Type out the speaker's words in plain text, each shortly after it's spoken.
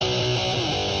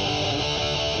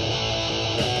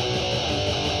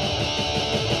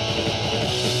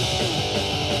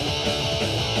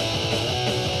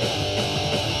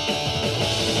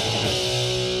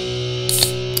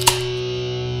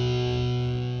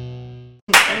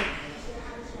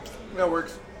That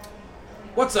works.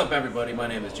 What's up, everybody? My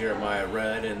name is Jeremiah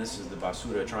Red, and this is the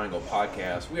Basura Triangle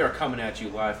Podcast. We are coming at you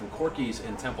live from Corky's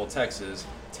in Temple, Texas.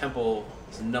 Temple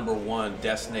is the #1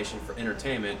 destination for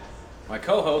entertainment. My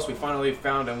co-host, we finally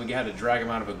found him. We had to drag him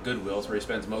out of a Goodwill's where he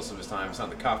spends most of his time. It's not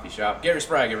the coffee shop. Gary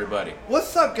Sprague, everybody.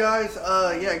 What's up, guys?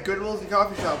 Goodwill's and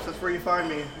coffee shops. That's where you find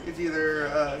me. It's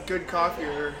either good coffee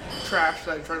or trash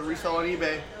that I try to resell on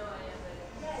eBay.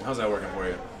 How's that working for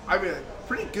you? I mean,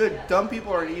 pretty good. Dumb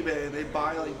people are on eBay and they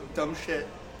buy like dumb shit.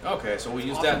 Okay, so we'll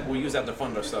use that. We'll use that to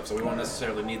fund our stuff. So we won't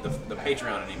necessarily need the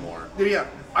Patreon anymore. Yeah,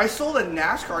 I sold a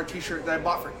NASCAR T-shirt that I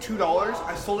bought for $2.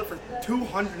 I sold it for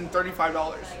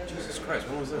 $235. Jesus Christ,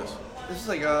 when was this? This is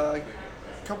like a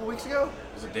couple weeks ago.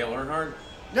 Was it Dale Earnhardt?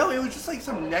 No, it was just like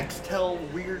some Nextel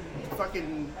weird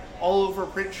fucking all over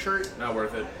print shirt. Not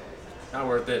worth it. Not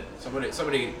worth it.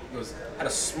 Somebody had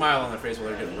a smile on their face while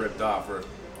they were getting ripped off.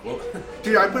 Well,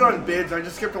 dude, I put on bids. I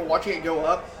just kept on watching it go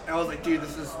up, and I was like, dude,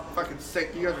 this is fucking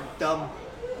sick. You guys are dumb.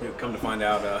 You come to find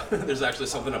out, there's actually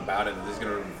something about it that is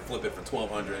gonna flip it for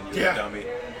 $1,200, and you're a dummy.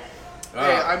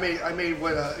 Hey, I made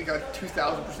what? I got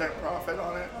 2,000% profit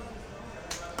on it.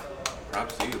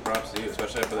 Props to you,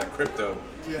 especially after that crypto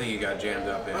thing you got jammed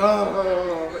up in.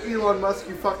 Oh, Elon Musk,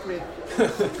 you fucked me. All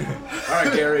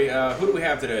right, Gary, who do we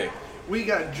have today? We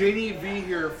got Janey V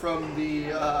here from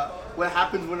the What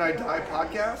Happens When I Die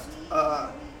podcast.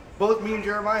 Both me and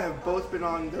Jeremiah have both been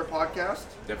on their podcast.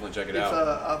 Definitely check it out. It's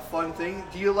a fun thing.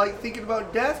 Do you like thinking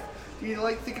about death? Do you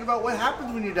like thinking about what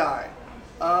happens when you die?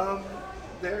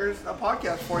 There's a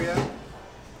podcast for you,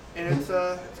 and it's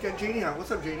got Janey on.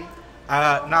 What's up, Janey?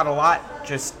 Not a lot.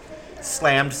 Just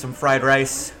slammed some fried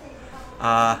rice.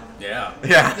 Yeah.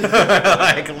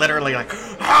 Like literally, like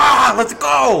let's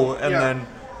go, and then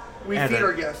we feed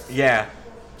our guests. Yeah.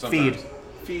 Sometimes.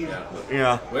 Feed.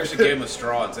 Yeah. We actually gave him a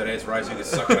straw and said, "Hey, it's rice. You can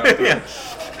suck it up." Yeah.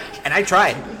 And I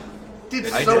tried. Did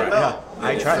so well. Yeah.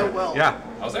 I tried. So well. Yeah.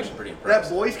 I was actually pretty impressed.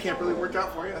 That boys camp really worked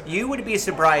out for you. You would be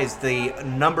surprised the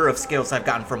number of skills I've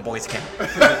gotten from boys camp.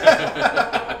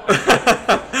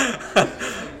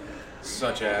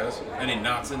 Such as any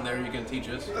knots in there you can teach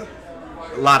us.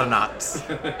 A lot of knots.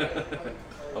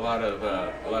 a lot of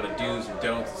do's and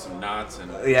don'ts and some knots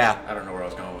and I don't know where I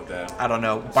was going with that. I don't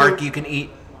know. Bark you can eat.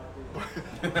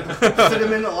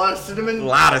 Cinnamon, a lot of cinnamon. A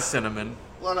lot of cinnamon.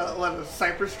 A lot of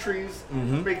cypress trees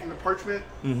making the parchment.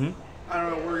 Mm-hmm. I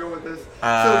don't know where we're going with this.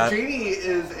 So Janey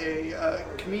is a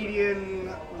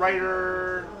comedian,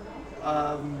 writer,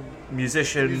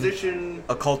 musician,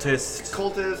 occultist,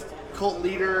 cult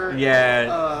leader.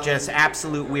 Yeah, just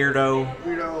absolute weirdo.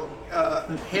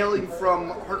 Hailing from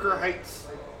Harker Heights.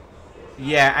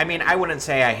 Yeah, I mean, I wouldn't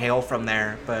say I hail from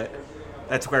there, but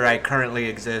that's where I currently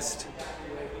exist.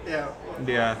 Yeah.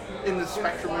 Yeah. In the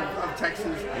spectrum of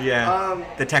Texas. Yeah.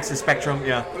 The Texas spectrum,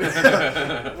 yeah.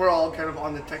 We're all kind of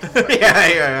on the Texas spectrum.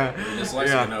 Yeah. Just like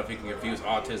to know if you can confuse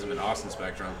autism and Austin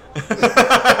spectrum.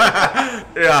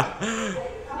 Yeah.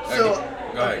 So,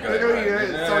 go ahead.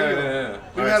 Yeah.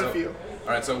 We had a few. All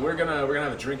right, so we're gonna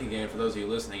have a drinking game for those of you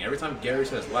listening. Every time Gary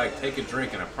says take a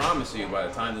drink, and I promise you, by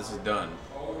the time this is done,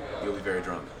 you'll be very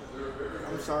drunk.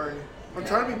 I'm sorry. I'm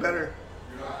trying to be better.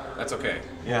 That's okay.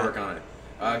 We'll work on it.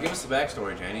 Give us the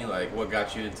backstory, Janey. Like, what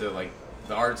got you into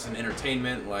the arts and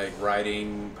entertainment, like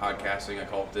writing, podcasting,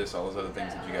 occultist, all those other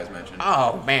things that you guys mentioned?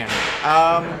 Oh man.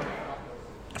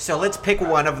 So let's pick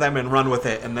one of them and run with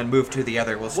it, and then move to the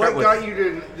other. We'll start with. What got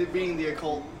you to being the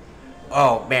occult?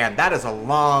 Oh man, that is a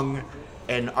long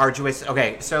and arduous.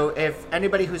 Okay, so if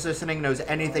anybody who's listening knows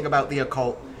anything about the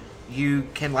occult, you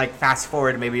can fast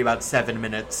forward maybe about 7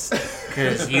 minutes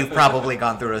because you've probably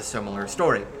gone through a similar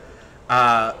story.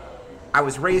 I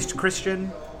was raised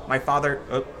Christian. My father...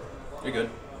 Oh. You're good.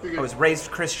 I was raised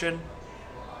Christian.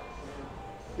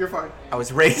 You're fine. I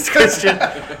was raised Christian.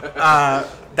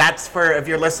 That's for... If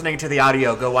you're listening to the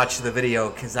audio, go watch the video,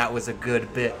 because that was a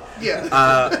good bit.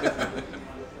 Yeah.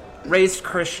 Raised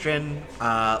Christian.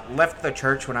 Left the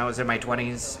church when I was in my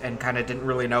 20s, and kind of didn't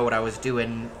really know what I was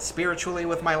doing spiritually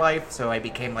with my life, so I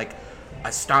became,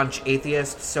 a staunch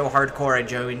atheist. So hardcore, I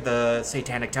joined the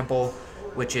Satanic Temple,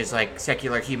 which is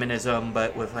secular humanism,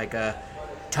 but with a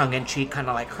tongue-in-cheek kind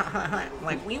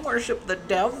of we worship the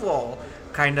devil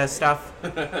kind of stuff.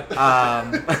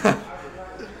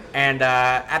 And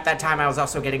at that time I was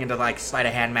also getting into sleight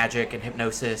of hand magic and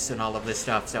hypnosis and all of this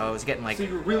stuff, so I was getting So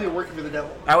you were really working for the devil.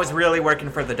 I was really working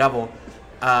for the devil.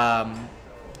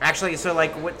 Actually, so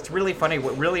what's really funny,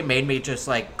 what really made me just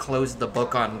close the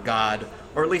book on God,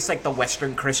 or at least the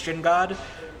Western Christian God,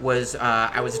 was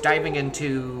I was diving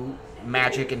into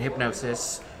magic and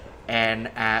hypnosis, and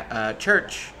at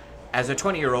church as a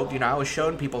 20-year-old, I was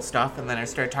showing people stuff, and then I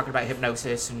started talking about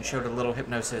hypnosis and showed a little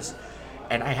hypnosis.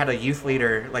 And I had a youth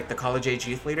leader, like the college-age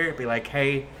youth leader, be like,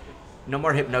 hey, no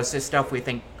more hypnosis stuff. We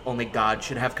think only God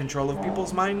should have control of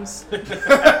people's minds.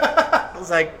 I was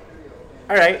like,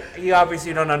 all right, you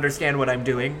obviously don't understand what I'm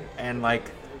doing, and, like,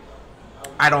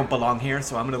 I don't belong here,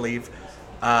 so I'm going to leave.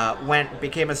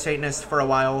 Became a Satanist for a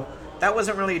while. That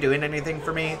wasn't really doing anything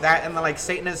for me. That and, like,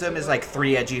 Satanism is, like,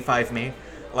 3 edgy 5 me.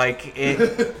 Like,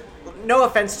 it... No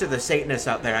offense to the Satanists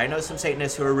out there. I know some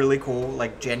Satanists who are really cool,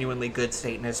 like genuinely good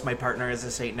Satanists. My partner is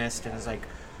a Satanist and is like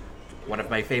one of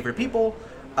my favorite people.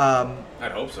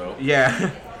 I'd hope so.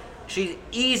 Yeah. She's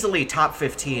easily top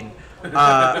 15.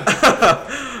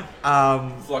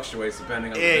 Fluctuates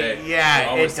depending on the day. Yeah,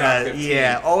 always it does.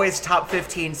 Yeah, always top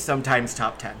 15, sometimes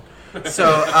top 10.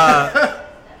 So,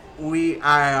 no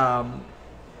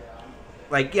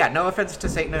offense to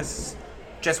Satanists.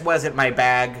 Just wasn't my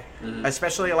bag. Mm-hmm.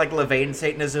 Especially, like, Levain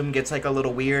Satanism gets, like, a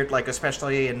little weird, like,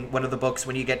 especially in one of the books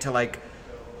when you get to, like,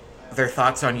 their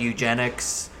thoughts on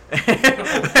eugenics. It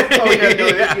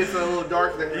gets a little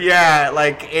dark there. Yeah,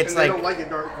 like, it's and like... they don't like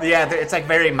it dark. Yeah, it's, like,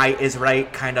 very might is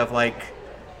right, kind of, like,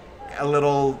 a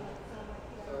little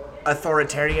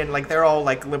authoritarian. Like, they're all,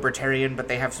 like, libertarian, but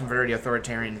they have some very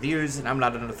authoritarian views, and I'm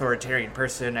not an authoritarian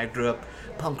person. I grew up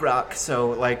punk rock,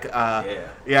 so, like,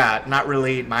 not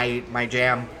really my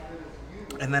jam.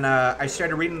 And then I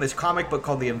started reading this comic book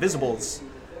called The Invisibles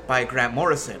by Grant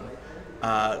Morrison.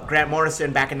 Grant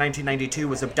Morrison, back in 1992,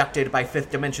 was abducted by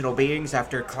fifth-dimensional beings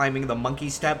after climbing the monkey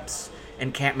steps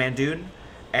in Kathmandu,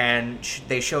 and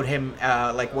they showed him,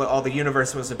 what all the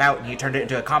universe was about, and he turned it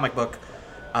into a comic book.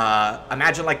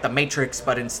 Imagine, like, The Matrix,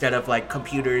 but instead of, like,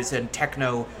 computers and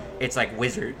techno, it's, like,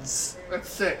 wizards. That's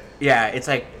sick. Yeah,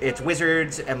 it's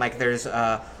wizards, and, like, there's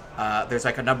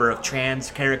like a number of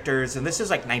trans characters, and this is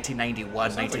like 1991,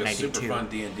 1992. Like a super fun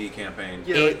D&D campaign.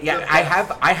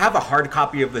 I have a hard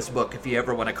copy of this book if you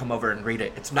ever want to come over and read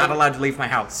it. It's not allowed to leave my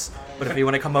house, but if you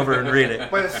want to come over and read it.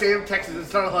 By the state of Texas,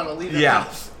 it's not allowed to leave the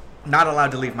house. Not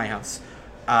allowed to leave my house.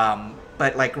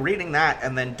 But like reading that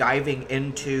and then diving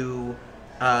into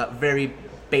very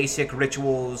basic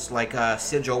rituals like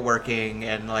sigil working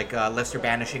and like lesser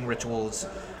banishing rituals,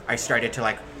 I started to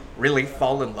like really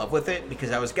fall in love with it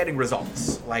because I was getting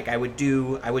results. Like I would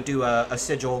do a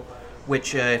sigil,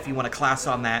 which if you want a class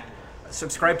on that,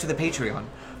 subscribe to the Patreon.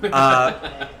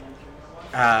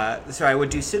 So I would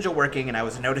do sigil working, and I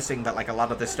was noticing that like a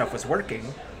lot of this stuff was working,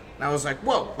 and I was like,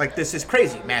 whoa, like this is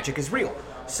crazy, magic is real.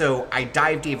 So I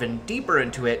dived even deeper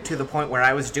into it to the point where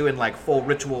I was doing like full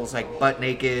rituals, like butt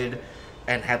naked,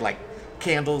 and had like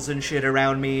candles and shit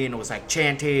around me, and it was like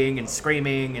chanting and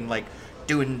screaming and like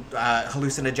doing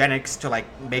hallucinogenics to like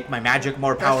make my magic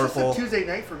more powerful. That's just a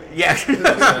Tuesday night for me. Yeah.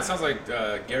 That sounds like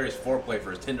Gary's foreplay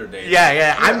for his Tinder date.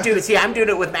 Yeah. I'm doing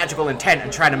it with magical intent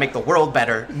and trying to make the world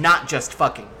better, not just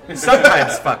fucking.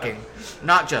 Sometimes fucking,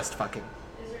 not just fucking.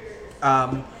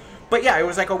 But yeah, it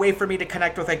was like a way for me to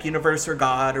connect with like universe or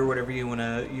God or whatever you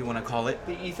wanna call it.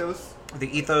 The ethos.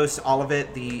 The ethos, all of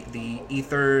it. The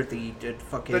ether. The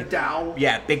fucking. The Tao.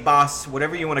 Yeah, big boss,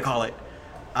 whatever you want to call it.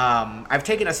 I've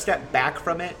taken a step back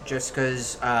from it just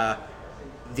because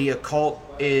the occult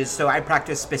is... So I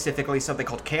practice specifically something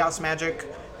called chaos magic,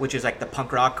 which is like the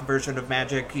punk rock version of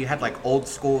magic. You had like old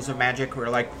schools of magic where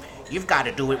like, you've got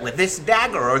to do it with this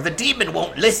dagger or the demon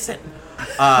won't listen.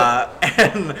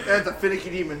 And that's a finicky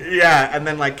demon. Yeah, and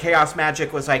then like chaos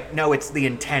magic was like, no, it's the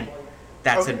intent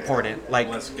that's important. Like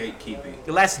less gatekeepy.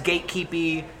 Less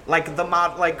gatekeepy. Like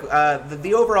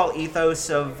the overall ethos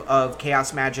of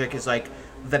chaos magic is like,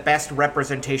 the best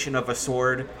representation of a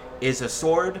sword is a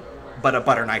sword, but a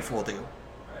butter knife will do.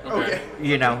 Okay.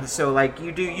 You know, so like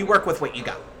you work with what you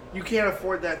got. You can't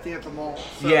afford that thing at the mall.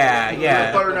 So Yeah.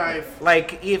 A butter knife.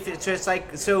 Like if it's just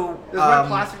like so. There's my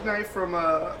plastic knife from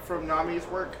Nami's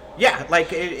work. Yeah,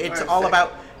 like it's all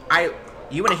about.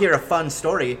 You want to hear a fun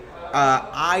story?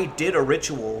 I did a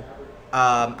ritual.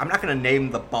 I'm not going to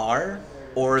name the bar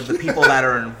or the people that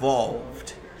are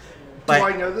involved. But do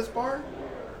I know this bar?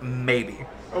 Maybe.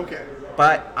 Okay.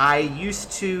 But I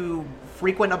used to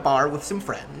frequent a bar with some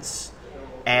friends,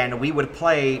 and we would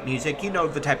play music. You know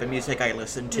the type of music I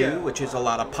listen to, which is a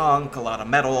lot of punk, a lot of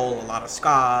metal, a lot of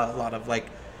ska, a lot of like,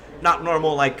 not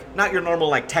your normal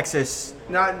like Texas.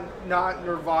 Not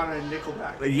Nirvana and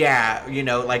Nickelback. Yeah, you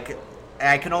know, like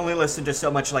I can only listen to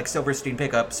so much like Silverstein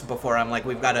pickups before I'm like,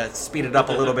 we've got to speed it up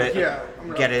a little bit. Yeah,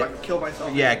 I'm gonna kill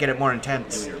myself. Yeah, get it more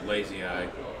intense. You and your lazy eye.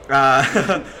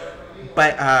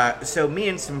 But so me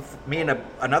and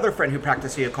another friend who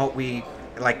practiced the occult, we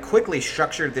like quickly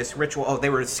structured this ritual. Oh, they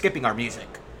were skipping our music.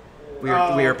 We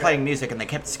were playing music and they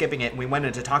kept skipping it, and we went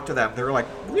in to talk to them. They were like,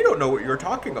 "We don't know what you're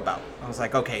talking about." I was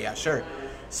like, "Okay, yeah, sure."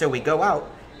 So we go out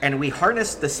and we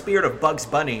harness the spirit of Bugs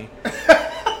Bunny.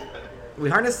 We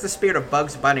harness the spirit of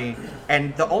Bugs Bunny,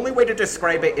 and the only way to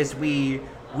describe it is we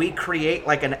create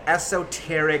like an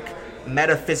esoteric,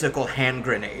 metaphysical hand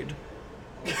grenade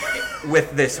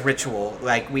with this ritual.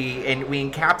 Like we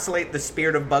encapsulate the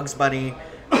spirit of Bugs Bunny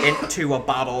into a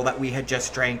bottle that we had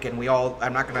just drank, and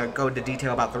I'm not going to go into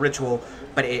detail about the ritual,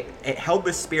 but it held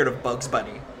the spirit of Bugs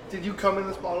Bunny. Did you come in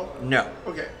this bottle? No.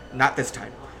 Okay. Not this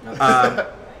time.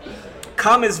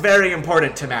 Cum is very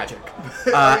important to magic.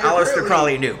 Aleister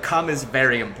Crowley knew. Cum is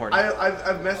very important.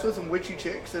 I've messed with some witchy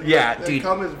chicks. And dude.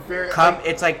 Cum is very... Cum,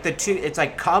 it's like the two... It's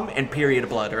like cum and period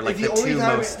blood are like the two most... The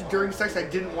only time during sex I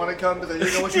didn't want to cum because I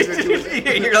didn't know what she was going to do with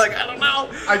it. You're like, I don't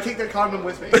know. I take that condom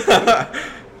with me.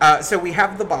 So we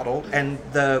have the bottle, and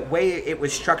the way it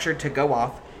was structured to go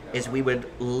off is we would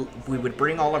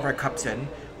bring all of our cups in,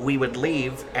 we would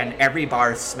leave, and every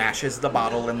bar smashes the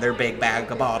bottle in their big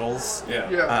bag of bottles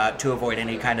to avoid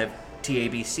any kind of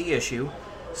TABC issue.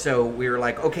 So we were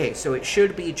like, okay, so it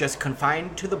should be just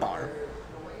confined to the bar.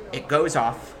 It goes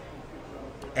off,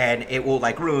 and it will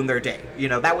like ruin their day.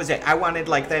 That was it. I wanted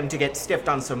like them to get stiffed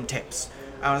on some tips.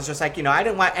 I was just like, I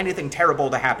didn't want anything terrible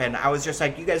to happen. I was just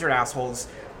like, you guys are assholes.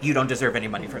 You don't deserve any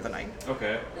money for the night.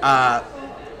 Okay.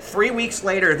 3 weeks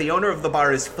later, the owner of the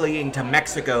bar is fleeing to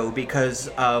Mexico because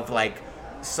of like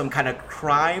some kind of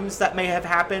crimes that may have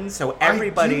happened. So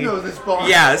everybody, I do know this bar.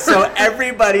 Yeah. So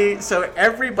everybody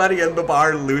in the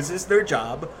bar loses their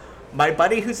job. My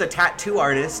buddy, who's a tattoo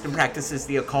artist and practices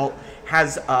the occult,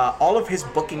 has all of his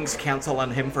bookings canceled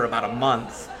on him for about a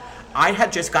month. I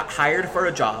had just got hired for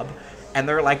a job, and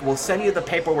they're like, "We'll send you the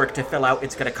paperwork to fill out.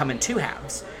 It's going to come in 2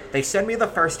 halves." They send me the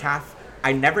first half.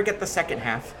 I never get the second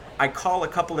half. I call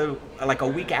a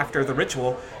week after the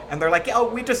ritual, and they're like, "Oh,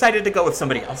 we decided to go with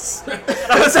somebody else." And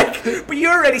I was like, "But you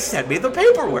already sent me the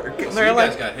paperwork." And so you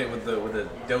guys got hit with a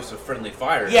dose of friendly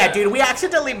fire. Yeah, dude, we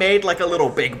accidentally made like a little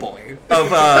big boy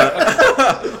of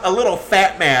a little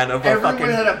fat man of Everyone a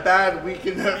fucking... had a bad week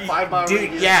in that 5 mile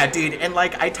radius. Yeah, dude, and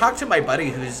like I talked to my buddy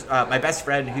who's my best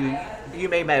friend, who you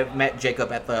may have met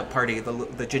Jacob at the party,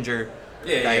 the ginger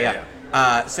guy. Yeah.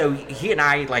 So he and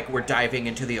I like were diving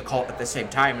into the occult at the same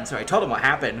time, and so I told him what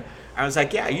happened. I was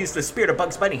like, "Yeah, I used the spirit of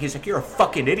Bugs Bunny." He's like, "You're a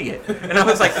fucking idiot." And I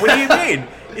was like, "What do you mean?"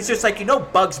 It's just like,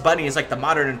 Bugs Bunny is like the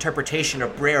modern interpretation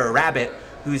of Brer Rabbit,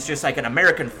 who's just like an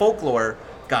American folklore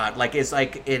god. Like is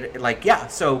like it like yeah.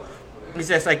 So it's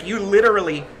just like you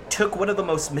literally took one of the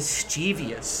most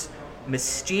mischievous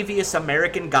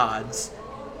American gods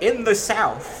in the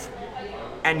South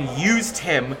and used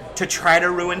him to try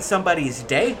to ruin somebody's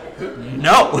day?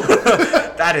 No.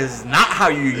 That is not how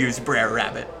you use Brer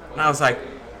Rabbit. And I was like,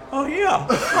 oh yeah.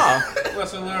 Huh.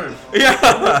 Lesson learned.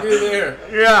 Yeah. You're there.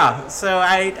 Yeah. So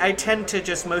I tend to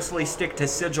just mostly stick to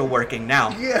sigil working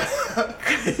now. Yeah.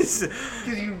 Because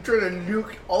you try to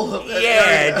nuke all of that.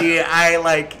 Yeah, dude. I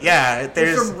like, yeah.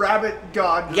 There's some rabbit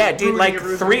god. Yeah, dude, like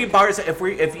 3 bars.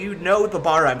 If you know the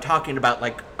bar I'm talking about,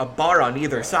 like a bar on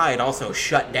either side also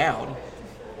shut down.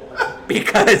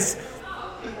 Because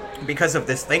of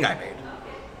this thing I made.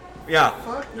 Yeah.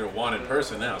 You're a wanted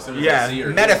person now. As soon as I see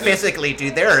your metaphysically,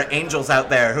 dude, there are angels out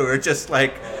there who are just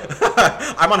like,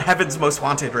 I'm on Heaven's Most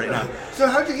Wanted right now. So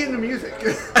how'd you get into music?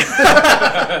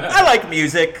 I like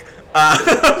music. No,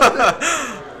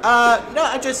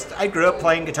 I grew up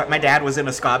playing guitar. My dad was in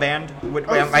a ska band.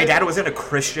 My dad was in a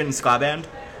Christian ska band.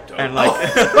 And like,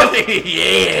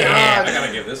 yeah. I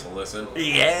gotta give this a listen.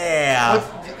 Yeah.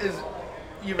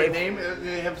 You have a name? Do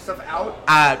they have stuff out?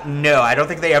 No, I don't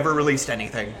think they ever released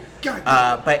anything.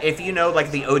 God. But if you know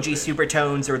like the OG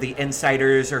Supertones or the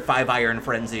Insiders or 5 Iron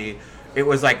Frenzy, it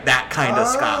was like that kind of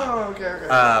ska. Oh, okay.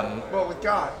 Well, with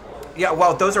God. Yeah,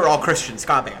 well, those are all Christian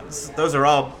ska bands. Those are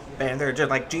all bands. They're just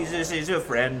like Jesus is a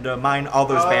friend of mine. All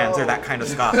those bands are that kind of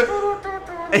ska.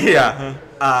 Yeah.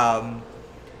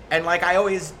 And like I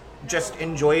always just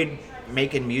enjoyed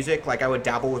making music. Like I would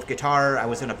dabble with guitar. I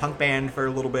was in a punk band for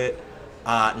a little bit.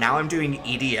 Now I'm doing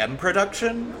EDM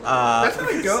production. That's how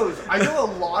it goes. I know a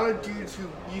lot of dudes who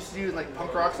used to do like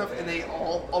punk rock stuff, and they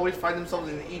always find themselves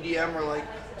in EDM or like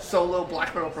solo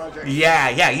black metal projects.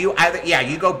 Yeah.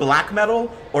 You go black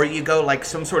metal, or you go like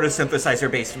some sort of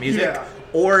synthesizer based music,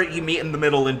 or you meet in the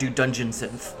middle and do dungeon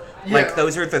synth. Yeah. Like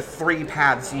those are the 3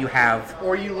 paths you have.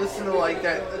 Or you listen to like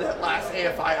that last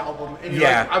AFI album, and you're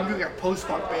like, I'm doing a post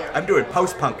punk band. I'm doing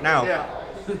post punk now. Yeah.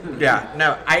 Yeah,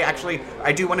 no,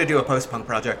 I do want to do a post-punk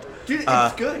project. Dude,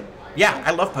 it's good. Yeah,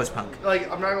 I love post-punk. Like,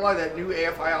 I'm not gonna lie, that new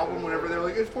AFI album, whenever they're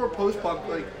like, it's more post-punk,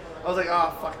 like, I was like,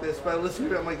 fuck this. But I listened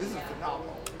to it, I'm like, this is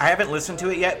phenomenal. I haven't listened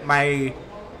to it yet. My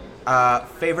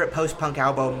favorite post-punk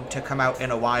album to come out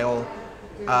in a while,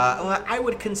 well, I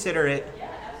would consider it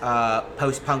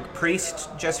post-punk. Priest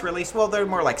just released, well, they're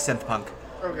more like synth-punk.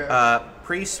 Okay.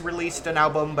 Priest released an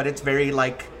album, but it's very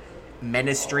like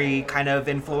Ministry kind of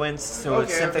influenced, so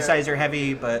it's synthesizer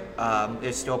heavy, but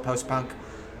it's still post-punk.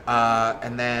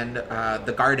 And then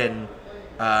The Garden,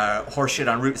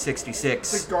 Horseshit on Route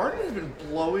 66. The Garden has been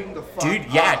blowing the fuck Dude,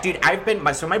 yeah, up. dude,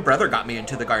 so my brother got me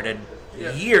into The Garden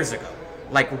years ago.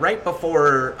 Like right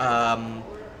before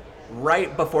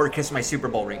Kiss My Super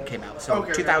Bowl ring came out. So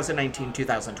 2019,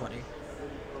 2020.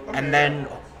 Okay. And then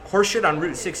Horseshit on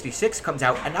Route 66 comes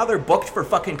out, and now they're booked for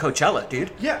fucking Coachella,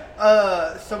 dude. Yeah,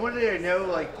 someone that I know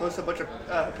like posted a bunch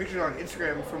of pictures on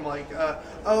Instagram from like,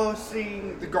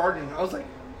 seeing The Garden. I was like,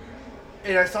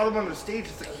 and I saw them on the stage.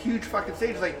 It's a huge fucking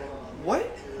stage. Like, what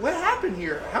happened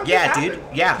here? How did this happen? Dude.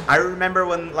 Yeah, I remember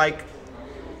when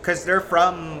because they're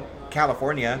from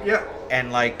California. Yeah.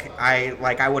 And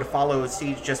I would follow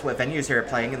see just what venues they were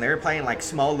playing, and they were playing like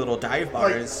small little dive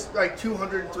bars. Like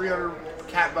 200, 300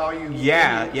 cat value.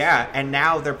 Yeah, venues. yeah. And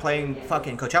now they're playing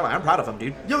fucking Coachella. I'm proud of them,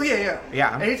 dude. Oh yeah.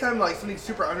 Yeah. Anytime like something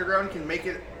super underground can make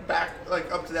it back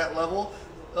like up to that level,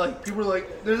 like people are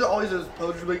like, there's always those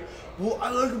posers like, well,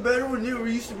 I like it better when they were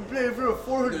used to be playing in front of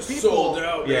 400 people. Sold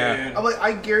out, man. I'm like,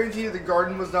 I guarantee you The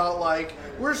Garden was not like,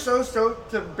 we're so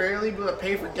stoked to barely be able to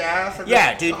pay for gas. And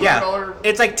Yeah, dude, yeah.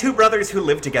 It's like two brothers who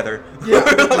live together. Yeah.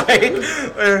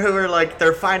 who are like,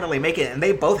 they're finally making it. And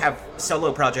they both have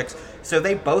solo projects. So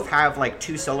they both have like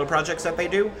 2 solo projects that they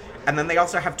do. And then they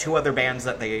also have 2 other bands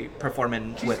that they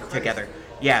perform together.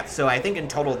 Yeah, so I think in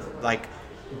total, like,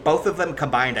 both of them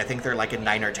combined, I think they're like in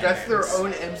 9 or 10 That's bands. their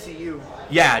own MCU.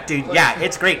 Yeah, dude. Yeah,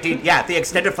 it's great, dude. Yeah, the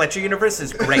Extended Fletcher universe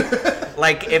is great.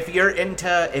 Like, if you're into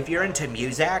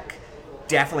Muzak,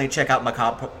 definitely check out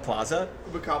Macabre Plaza.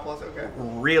 Macabre Plaza, okay.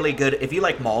 Really good. If you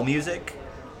like mall music,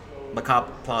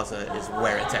 Macabre Plaza is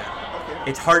where it's at.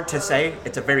 Okay. It's hard to say.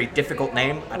 It's a very difficult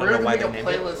name. I don't know why they named it.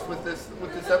 We're gonna make a playlist with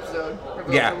this episode. We're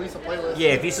gonna release a playlist. Yeah,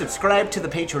 if you subscribe to the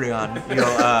Patreon,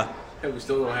 you'll we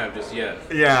still don't have just yet.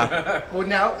 Yeah. Well,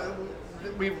 now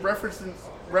we've referenced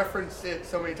it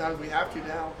so many times we have to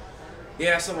now.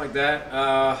 Yeah, something like that.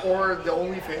 Or the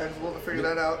OnlyFans. We'll have to figure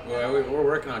that out. Well, we're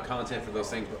working on content for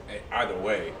those things, but either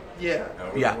way. Yeah.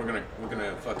 We're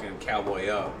gonna fucking cowboy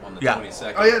up on the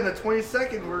 22nd. Oh yeah, on the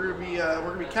 22nd we're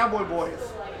gonna be cowboy boys.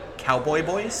 Cowboy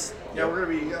boys? Yeah, we're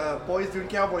gonna be boys doing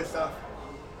cowboy stuff.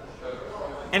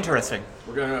 Interesting.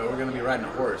 We're gonna be riding a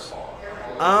horse.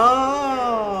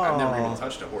 Oh. I've never even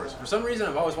touched a horse. For some reason,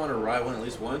 I've always wanted to ride one at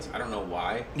least once. I don't know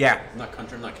why. Yeah. I'm not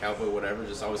country, I'm not cowboy, whatever.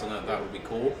 Just always something I thought would be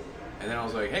cool. And then I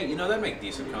was like, hey, that'd make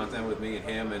decent content with me and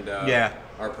him and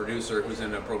our producer who's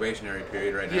in a probationary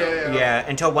period right now. Yeah,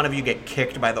 until one of you get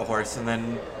kicked by the horse, and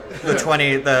then the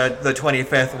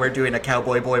 25th, we're doing a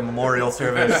Cowboy Boy memorial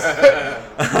service.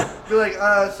 Be like,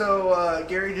 so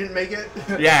Gary didn't make it?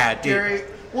 Yeah, dude. Gary.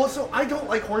 Well, so I don't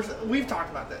like horses. We've talked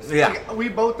about this. Yeah. Like, we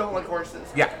both don't like horses.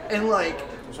 Yeah. And like,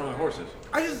 what's wrong with horses?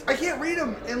 I can't read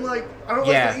them, and like, I don't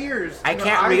like their ears. I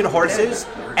can't read horses,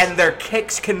 and their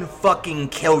kicks can fucking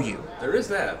kill you. There is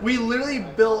that. We literally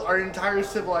built our entire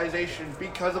civilization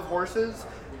because of horses,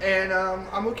 and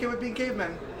I'm okay with being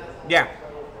cavemen. Yeah.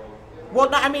 Well,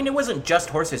 no, I mean, it wasn't just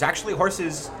horses. Actually,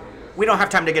 horses. We don't have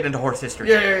time to get into horse history.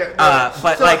 Yeah. No.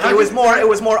 But so like, it was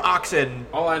more oxen.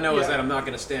 All I know is that I'm not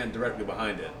going to stand directly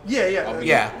behind it. Yeah. I'll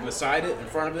be beside it, in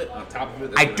front of it, on top of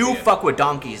it. I do fuck with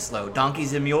donkeys, though.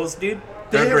 Donkeys and mules, dude.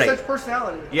 They're they great. have such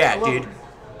personality. Yeah, dude.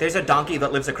 There's a donkey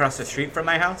that lives across the street from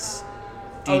my house.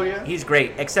 Dude, oh, yeah? He's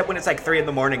great. Except when it's like 3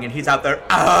 a.m. and he's out there.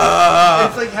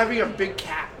 It's like having a big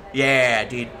cat. Yeah,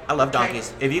 dude. I love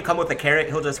donkeys. If you come with a carrot,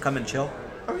 he'll just come and chill.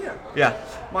 Oh, yeah. Yeah.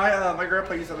 My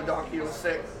grandpa used to have a donkey. It was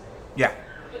sick. Yeah.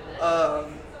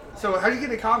 So how did you get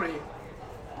into comedy?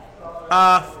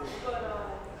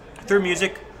 Through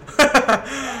music.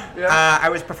 I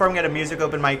was performing at a music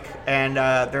open mic, and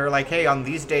they were like, hey, on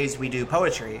these days we do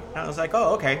poetry. And I was like,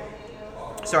 oh, okay.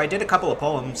 So I did a couple of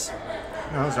poems,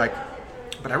 and I was like,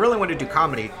 but I really want to do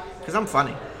comedy, because I'm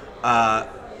funny.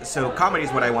 So comedy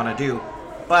is what I want to do.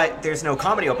 But there's no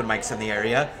comedy open mics in the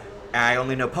area. I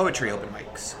only know poetry open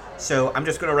mics. So I'm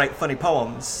just going to write funny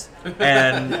poems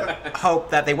and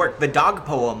hope that they work. The dog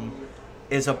poem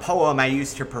is a poem I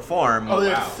used to perform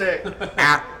sick.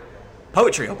 at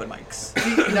poetry open mics.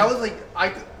 See, that was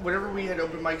like, whenever we had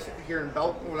open mics here in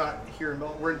Belton, well, not here in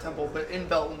Belton, we're in Temple, but in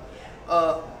Belton,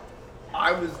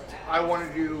 I wanted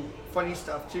to do funny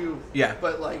stuff too. Yeah.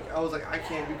 But like, I was like, I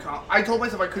can't do comedy. I told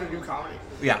myself I couldn't do comedy.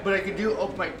 Yeah. But I could do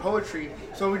open mic poetry,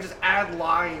 so we just add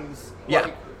lines.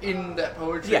 Like, in that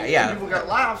poetry. And people got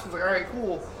laughs. I was like, all right,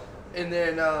 cool. and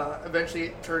then eventually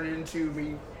it turned into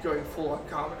me going full on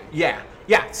comedy. Yeah,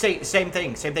 same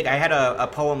thing. I had a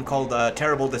poem called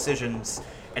Terrible Decisions,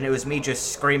 and it was me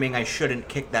just screaming I shouldn't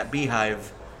kick that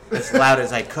beehive as loud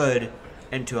as I could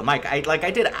into a mic.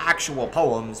 I did actual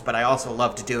poems, but I also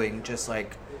loved doing just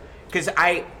like, because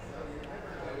I'm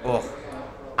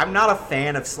not a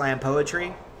fan of slam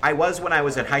poetry. I was when I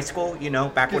was in high school,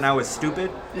 back when I was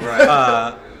stupid.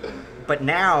 Right. But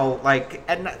now,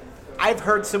 and I've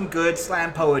heard some good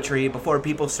slam poetry before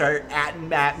people start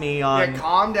at me on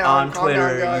calm down, on calm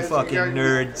Twitter, down, guys. you fucking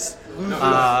nerds. No,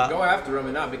 go after them,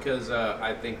 and not because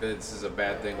I think that this is a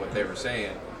bad thing what they were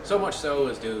saying. So much so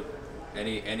is, dude,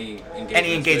 any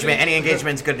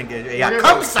engagement's good. Yeah,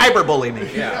 come cyberbully me.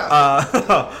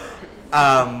 Yeah.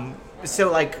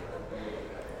 So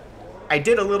I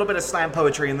did a little bit of slam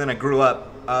poetry, and then I grew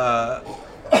up.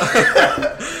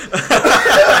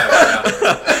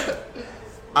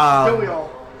 Don't we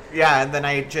all? Yeah, and then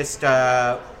I just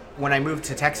when I moved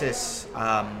to Texas.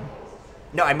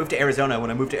 No, I moved to Arizona. When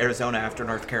I moved to Arizona after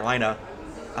North Carolina,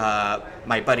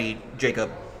 my buddy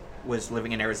Jacob was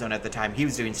living in Arizona at the time. He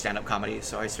was doing stand-up comedy,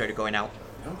 so I started going out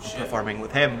performing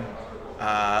with him.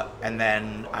 And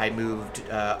then I moved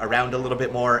around a little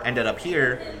bit more, ended up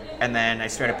here, and then I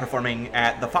started performing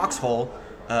at the Foxhole,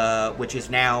 which is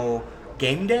now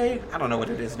Game Day? I don't know what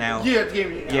it is now. Yeah, it's Game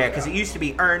Day. Yeah, because it used to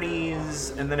be Ernie's,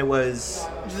 and then it was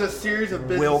just a series of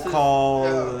businesses. Will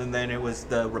Call, and then it was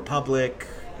the Republic.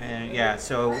 And yeah,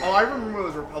 so. Oh, I remember it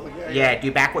was Republic. Yeah,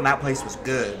 dude, back when that place was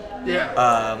good. Yeah.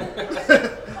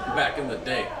 Back in the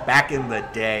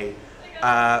day.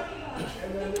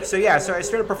 So yeah, so I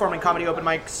started performing comedy open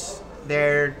mics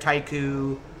there.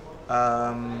 Taiku,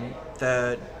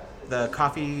 the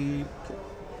coffee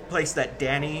place that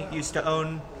Danny used to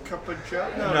own. Cup of Joe?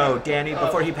 No, Danny.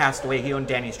 Before he passed away, he owned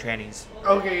Danny's Trannies.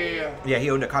 Okay, yeah. Yeah,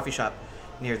 he owned a coffee shop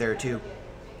near there too.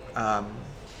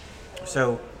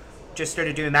 So. Just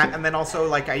started doing that, and then also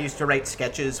I used to write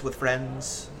sketches with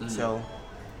friends. So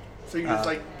you just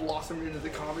blossomed into the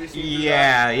comedy scene.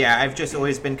 Yeah. I've just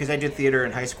always been, because I did theater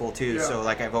in high school too. Yeah. So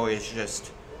I've always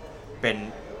just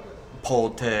been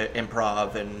pulled to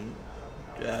improv and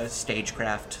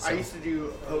stagecraft. So. I used to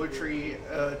do poetry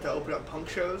to open up punk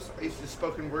shows. I used to do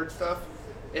spoken word stuff,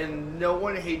 and no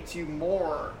one hates you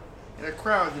more in a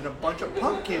crowd than a bunch of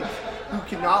punk kids who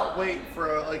cannot wait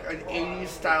for an 80s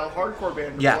style hardcore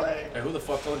band to play. Hey, who the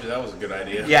fuck told you that was a good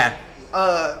idea? Yeah.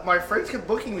 My friends kept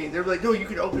booking me. They were like, no, you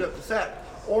could open up the set.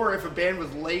 Or if a band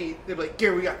was late, they'd be like,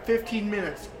 Gary, we got 15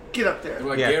 minutes. Get up there. They're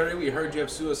like, Gary, we heard you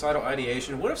have suicidal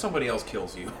ideation. What if somebody else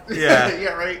kills you? Yeah.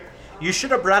 Yeah, right? You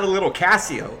should have brought a little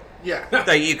Casio. Yeah.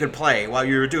 That you could play while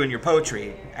you were doing your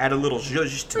poetry. Add a little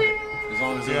zhuzh to it. As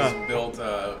long as it was built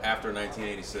after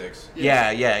 1986.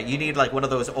 Yeah. You need one of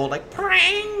those old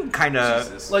prang kind of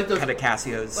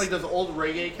Casios. Like those old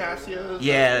reggae Casios.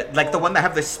 Yeah, the one that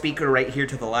have the speaker right here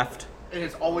to the left. And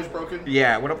it's always broken.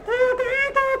 Yeah,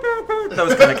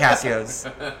 those kind of Casios.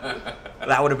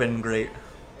 That would have been great.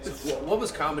 What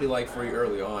was comedy like for you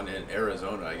early on in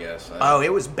Arizona, I guess?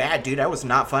 It was bad, dude. I was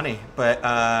not funny, but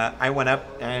I went up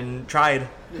and tried.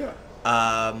 Yeah.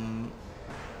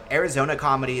 Arizona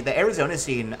comedy, the Arizona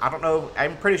scene, I don't know,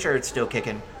 I'm pretty sure it's still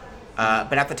kicking.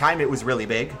 But at the time it was really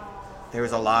big. There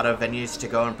was a lot of venues to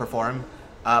go and perform.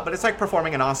 But it's like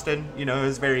performing in Austin, it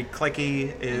was very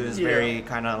cliquey. It was very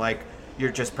kind of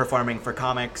you're just performing for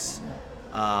comics.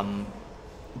 But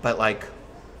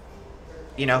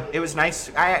it was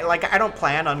nice. I don't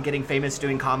plan on getting famous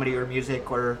doing comedy or music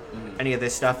or any of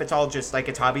this stuff. It's all just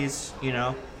it's hobbies,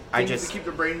 I just to keep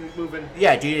the brain moving.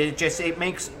 Yeah, dude. It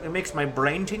makes my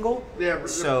brain tingle. Yeah.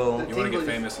 So you want to get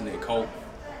famous in the occult?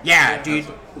 Yeah, dude.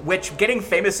 Which getting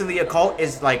famous in the occult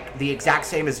is the exact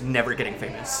same as never getting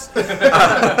famous.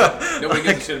 Nobody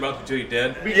gives a shit about you until you're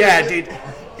dead. Yeah, dude.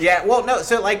 Yeah. Well, no.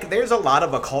 So there's a lot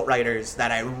of occult writers that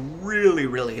I really,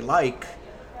 really like,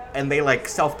 and they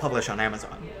self-publish on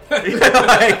Amazon. You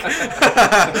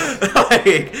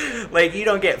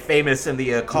don't get famous in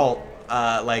the occult.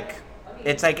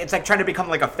 It's like trying to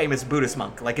become a famous Buddhist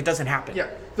monk. It doesn't happen. Yeah,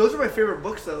 those are my favorite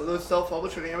books though. Those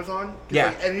self-published on Amazon.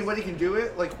 Yeah, anybody can do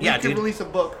it. We can release a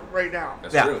book right now.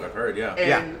 That's true. I've heard. Yeah.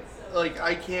 And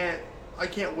I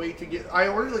can't wait to get. I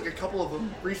ordered a couple of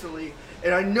them recently,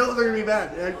 and I know they're gonna be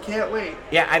bad. And I can't wait.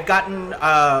 Yeah, I've gotten.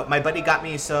 My buddy got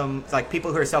me some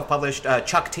people who are self-published.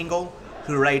 Chuck Tingle,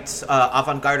 who writes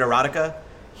avant-garde erotica.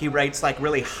 He writes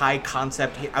really high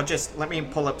concept. Let me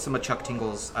pull up some of Chuck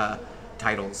Tingle's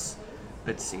titles.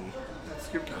 Let's see.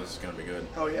 This is gonna be good.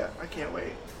 Oh yeah, I can't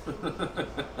wait.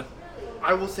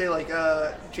 I will say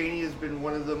Janey has been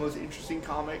one of the most interesting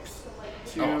comics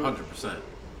to 100%.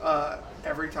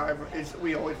 every time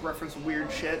we always reference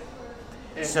weird shit.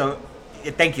 And so,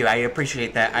 thank you. I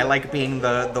appreciate that. I like being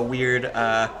the weird. They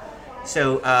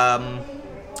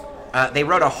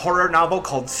wrote a horror novel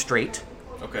called Straight.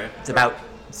 Okay. It's about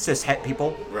cis-het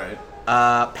people. Right.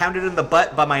 Pounded in the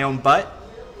Butt by My Own Butt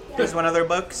is one of their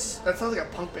books. That sounds like a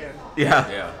punk band.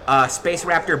 Yeah. Space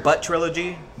Raptor Butt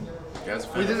Trilogy.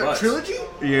 Wait, there's a trilogy?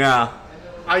 Yeah.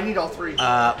 I need all three.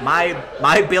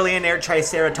 My billionaire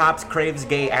triceratops craves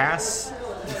gay ass.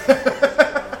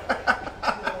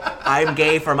 I'm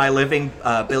gay for my living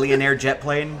billionaire jet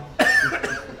plane.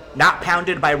 Not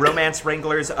pounded by Romance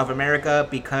Wranglers of America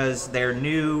because their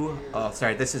new... Oh,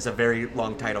 sorry, this is a very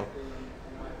long title.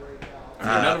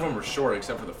 None of them were short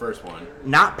except for the first one.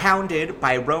 Not pounded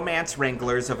by Romance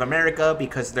Wranglers of America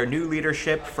because their new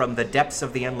leadership from the depths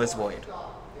of the endless void.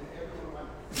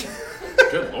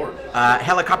 Good lord.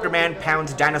 Helicopter Man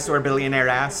pounds dinosaur billionaire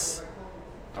ass.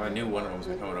 Oh, I knew one of them was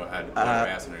coming out had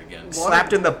ass in it again.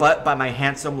 Slapped in the butt by my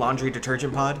handsome laundry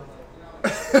detergent pod.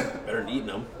 Better than eating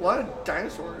them. A lot of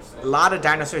dinosaurs. A lot of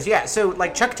dinosaurs, yeah. So,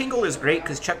 like, Chuck Tingle is great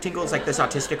because Chuck Tingle is, like, this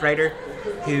autistic writer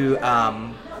who,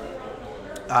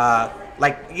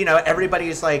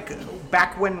 everybody's like,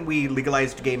 back when we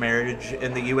legalized gay marriage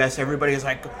in the U.S., everybody's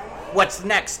like, what's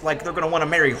next? Like, they're going to want to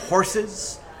marry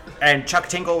horses? And Chuck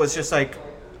Tingle was just like,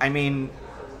 I mean,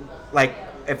 like,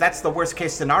 if that's the worst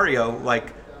case scenario,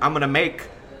 like, I'm going to make,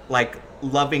 like,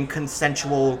 loving,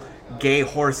 consensual, gay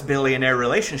horse billionaire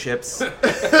relationships to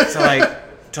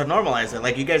normalize it.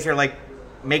 Like, you guys are, like,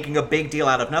 making a big deal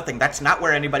out of nothing. That's not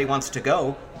where anybody wants to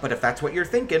go, but if that's what you're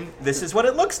thinking, this is what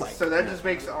it looks like. So that just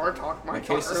makes our talk, my in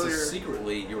talk case this earlier. is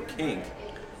secretly your kink.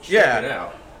 Yeah. Check it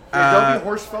out. Yeah, don't be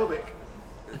horse phobic.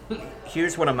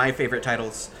 Here's one of my favorite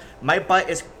titles. My butt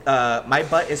is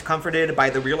comforted by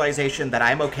the realization that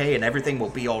I'm okay and everything will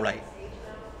be all right.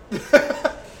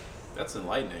 That's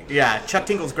enlightening. Yeah, Chuck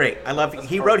Tingle's great.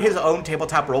 He wrote his own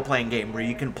tabletop role-playing game where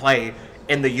you can play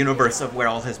in the universe of where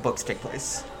all his books take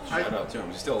place. Shout out to him.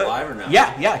 Is he still alive or not?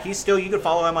 Yeah, he's still, you could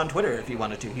follow him on Twitter if you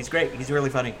wanted to. He's great. He's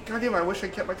really funny. Goddamn, I wish I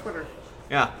kept my Twitter.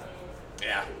 Yeah.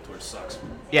 Yeah, Twitter sucks.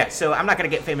 Yeah, so I'm not going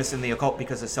to get famous in the occult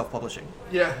because of self-publishing.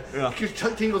 Yeah, because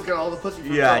Chuck Tingle's got all the pussy for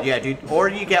himself. Yeah, dude. Or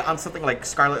you get on something like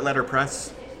Scarlet Letter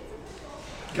Press.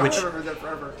 God, I've never heard that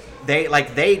forever.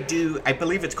 They do, I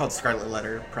believe it's called Scarlet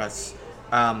Letter Press.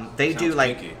 They do,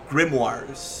 like, kinky.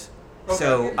 grimoires. Okay.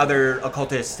 So other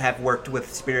occultists have worked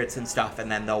with spirits and stuff,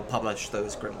 and then they'll publish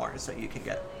those grimoires that you can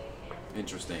get.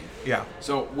 Interesting. Yeah.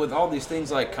 So with all these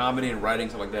things like comedy and writing,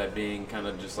 stuff like that being kind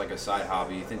of just like a side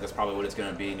hobby, you think that's probably what it's going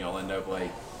to be, and you'll end up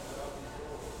like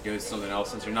doing something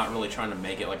else since you're not really trying to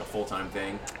make it like a full-time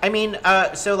thing? I mean,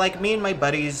 so like me and my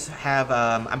buddies have,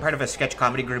 I'm part of a sketch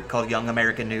comedy group called Young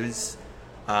American News,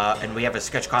 and we have a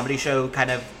sketch comedy show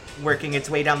kind of working its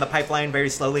way down the pipeline very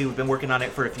slowly. We've been working on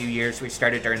it for a few years. We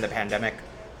started during the pandemic.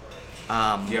 Do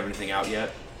you have anything out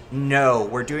yet? No,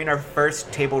 we're doing our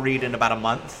first table read in about a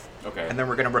month. Okay. And then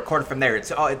we're going to record from there.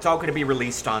 It's all going to be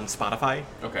released on Spotify.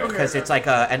 Okay. Because it's like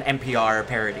an NPR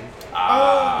parody.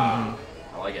 I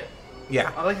like it.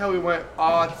 Yeah. I like how we went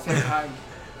all at the same time.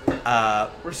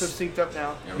 We're so synced up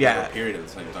now. Yeah, we're Yeah. gonna go period at the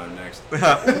same time next.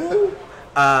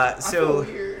 I feel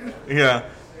weird. Yeah,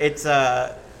 it's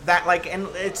that like, and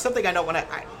it's something I don't want to.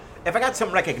 If I got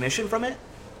some recognition from it,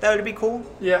 that would be cool.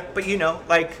 Yeah. But you know,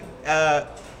 like,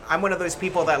 I'm one of those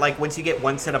people that like once you get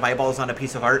one set of eyeballs on a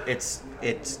piece of art, it's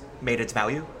made its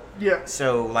value. Yeah.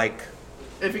 So like,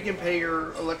 if you can pay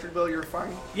your electric bill, you're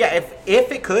fine. yeah,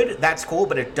 if it could, that's cool,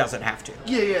 but it doesn't have to.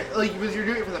 Yeah, like because you're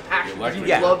doing it for the passion. Electric You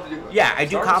Yeah. love to do it. Yeah, I do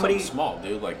Start with comedy. something small,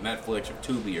 dude, like Netflix or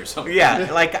Tubi or something. Yeah,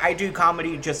 like I do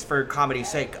comedy just for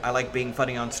comedy's sake. I like being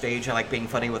funny on stage. I like being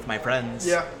funny with my friends.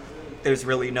 Yeah. There's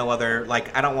really no other,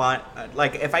 like, I don't want,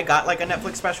 like, if I got, like, a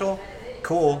Netflix special,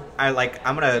 cool. I'm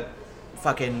gonna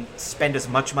fucking spend as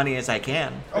much money as I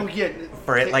can Oh yeah.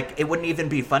 for it. Like, it wouldn't even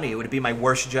be funny. It would be my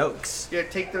worst jokes. Yeah,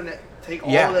 take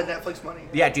all Yeah. of that Netflix money.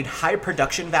 Yeah, dude, high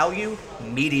production value,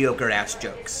 mediocre-ass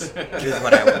jokes is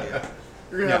what I would do.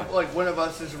 You're gonna Yeah. have like one of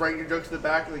us just writing your jokks in the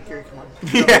back. Like, here, come on.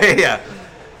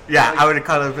 Yeah, I would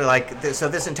kind of be like, so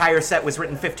this entire set was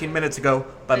written 15 minutes ago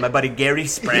by my buddy Gary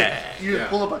Sprague. You just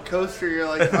pull up a coaster. You're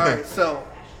like, all right, so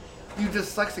you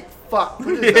dyslexic fuck. What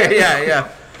is Yeah,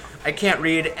 that? I can't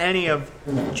read any of.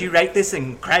 Did you write this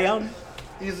in crayon?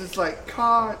 He's just like,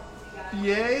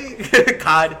 yay.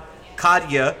 Kanya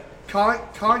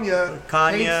Kanya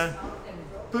hates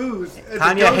booze. It's a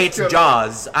Kanya ghost hates joke.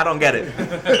 Jaws. I don't get it.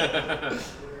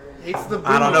 Hates the booze.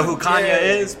 I don't know who Kanya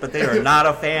Yay. is, but they are not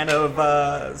a fan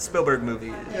of Spielberg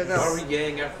movies. Yeah, Why are no. we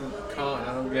gang after Khan?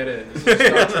 I don't get it. This is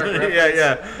Star Trek reference.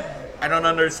 Yeah. I don't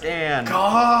understand.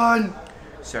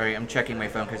 Sorry, I'm checking my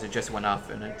phone because it just went off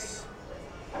and it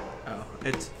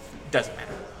doesn't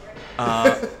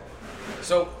matter.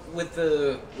 So with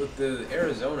the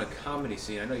Arizona comedy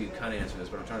scene, I know you kind of answered this,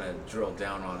 but I'm trying to drill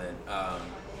down on it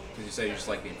because you said you just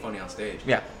like being funny on stage.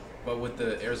 Yeah. But with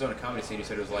the Arizona comedy scene, you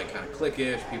said it was like kind of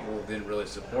cliquish. People didn't really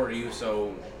support you.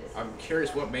 So I'm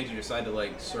curious, what made you decide to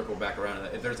like circle back around?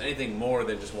 If there's anything more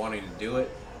than just wanting to do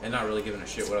it and not really giving a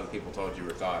shit what other people told you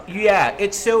or thought. Yeah,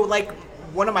 it's so like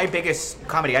one of my biggest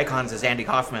comedy icons is Andy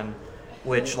Kaufman,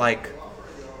 which like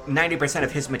 90%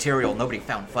 of his material nobody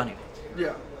found funny.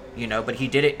 Yeah. You know, but he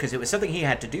did it because it was something he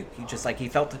had to do. He just like he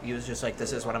was just like,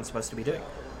 this is what I'm supposed to be doing.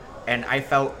 And I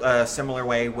felt a similar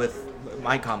way with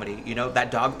my comedy. You know,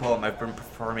 that dog poem I've been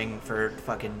performing for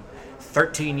fucking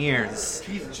 13 years.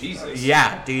 Jesus.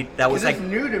 Yeah, dude, that was like it's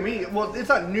new to me. Well, it's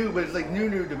not new, but it's like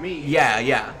new to me.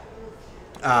 Yeah.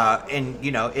 And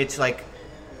you know, it's like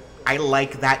I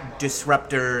like that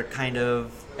disruptor kind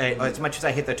of. As much as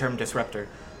I hate the term disruptor,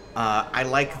 I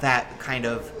like that kind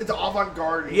of. It's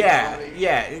avant-garde.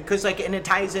 Yeah, because like, and it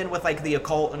ties in with like the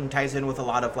occult and ties in with a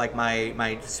lot of like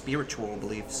my spiritual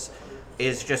beliefs.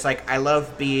 Is just like I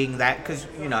love being that because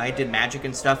you know I did magic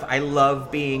and stuff. I love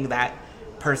being that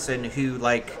person who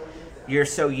like you're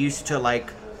so used to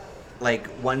like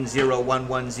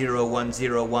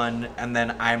 101101101 and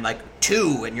then I'm like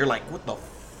 2 and you're like what the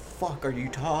fuck are you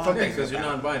talking about? Because you're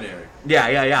non-binary. Yeah.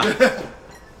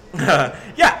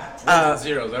 Yeah.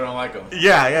 Zeros, I don't like them.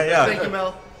 Yeah. Thank you,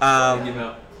 Mel. Thank you,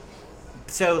 Mel.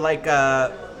 So like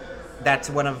that's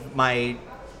one of my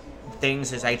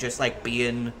things is I just like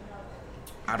being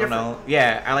I don't know.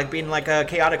 Yeah, I like being like a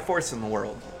chaotic force in the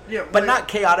world. Yeah, but not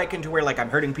chaotic into where like I'm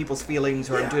hurting people's feelings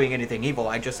or I'm doing anything evil.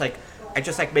 I just like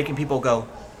making people go.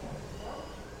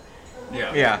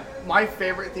 Yeah. My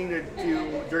favorite thing to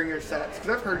do during your sets,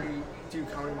 because I've heard you do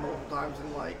comedy multiple times,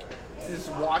 and like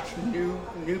just watch new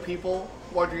people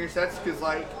watching your sets, because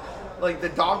like the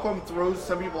dog poem throws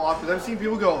some people off. Because I've seen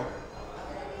people go.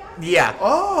 Yeah.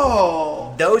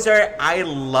 Oh. I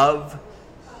love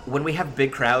when we have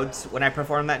big crowds. When I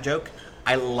perform that joke,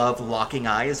 I love locking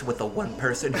eyes with the one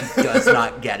person who does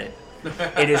not get it.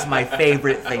 It is my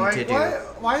favorite thing to do.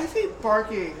 Why is he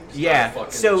barking? Yeah.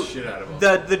 So the shit out of him.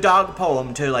 the dog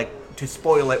poem to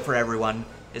spoil it for everyone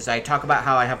is I talk about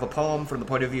how I have a poem from the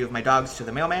point of view of my dogs to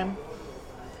the mailman,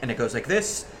 and it goes like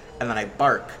this, and then I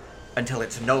bark until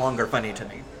it's no longer funny to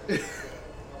me.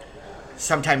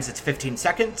 Sometimes it's 15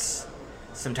 seconds.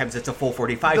 Sometimes it's a full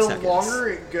 45 seconds. The longer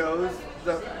it goes,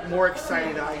 the more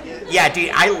excited I get. Yeah,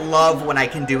 dude, I love when I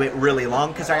can do it really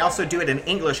long, because I also do it in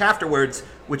English afterwards,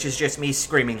 which is just me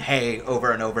screaming, hey,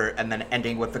 over and over, and then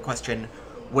ending with the question,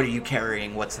 what are you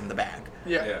carrying? What's in the bag?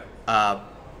 Yeah.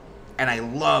 And I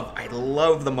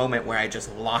love the moment where I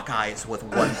just lock eyes with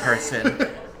one person,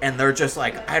 and they're just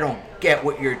like, I don't get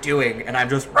what you're doing, and I'm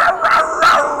just, row, row,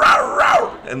 row, row,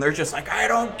 row. And they're just like, I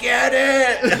don't get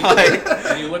it. Like,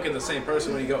 and you look at the same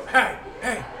person when you go, hey.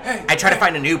 I try to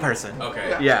find a new person.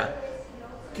 Okay. Yeah.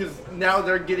 Because now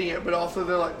they're getting it, but also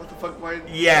they're like, what the fuck? Why?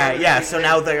 Yeah. So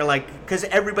now they're like, because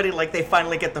everybody, like, they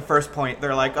finally get the first point.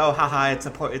 They're like, oh, haha, it's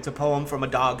a poem from a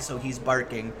dog, so he's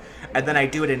barking. And then I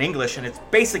do it in English, and it's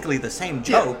basically the same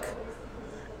joke. Yeah.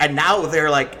 And now they're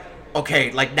like,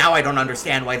 okay, like, now I don't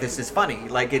understand why this is funny.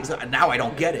 Like, now I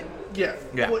don't get it. Yeah.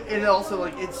 Well, and also,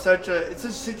 like, it's such a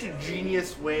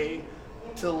genius way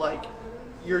to, like,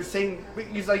 you're saying,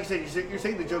 like you said, you're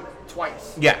saying the joke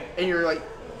twice. Yeah. And you're, like,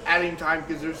 adding time,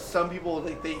 because there's some people,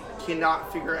 like, they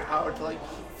cannot figure out how to, like,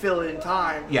 fill in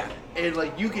time. Yeah. And,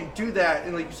 like, you can do that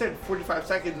in, like you said, 45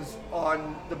 seconds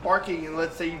on the barking, and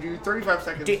let's say you do 35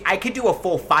 seconds. Dude, I could do a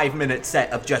full 5-minute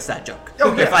set of just that joke.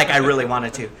 Oh, yeah. If, like, I really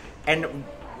wanted to. And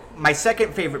my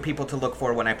second favorite people to look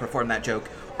for when I perform that joke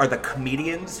are the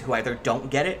comedians who either don't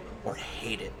get it or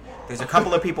hate it. There's a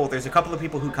couple of people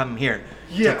who come here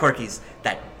to Corky's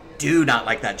that do not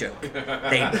like that joke.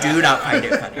 They do not find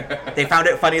it funny. They found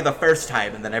it funny the first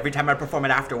time, and then every time I perform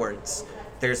it afterwards,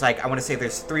 there's like, I want to say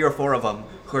there's 3 or 4 of them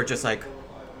who are just like,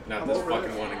 not this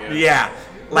fucking one again. Yeah.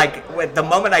 Like, the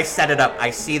moment I set it up,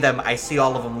 I see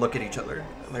all of them look at each other.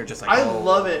 And they're just like, I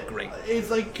love it. Great. It's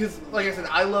like, because, like I said,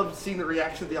 I love seeing the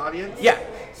reaction of the audience. Yeah.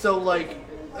 So, like,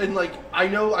 and, like, I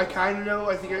think I know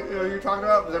who you're talking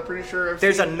about, but I'm pretty sure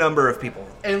there's a number of people.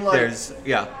 And, like,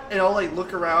 and I'll, like,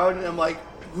 look around, and I'm like,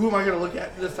 who am I going to look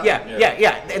at this time?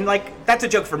 Yeah. And, like, that's a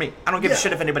joke for me. I don't give a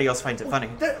shit if anybody else finds it funny.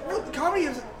 Comedy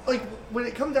is, like, when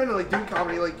it comes down to, like, doing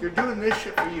comedy, like, you're doing this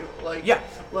shit for you. Like,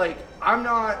 like, I'm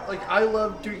not, like, I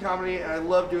love doing comedy, and I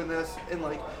love doing this, and,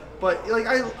 like, but, like,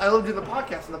 I love doing the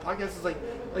podcast, and the podcast is, like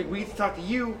we get to talk to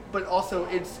you, but also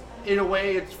it's in a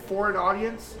way, it's for an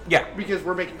audience. Yeah. Because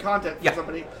we're making content for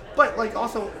somebody. But, like,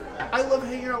 also, I love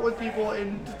hanging out with people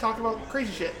and talking about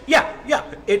crazy shit. Yeah.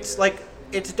 It's, like,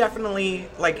 it's definitely,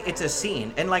 like, it's a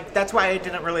scene. And, like, that's why I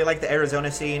didn't really like the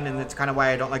Arizona scene, and it's kind of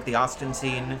why I don't like the Austin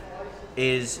scene,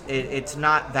 it's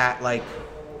not that, like...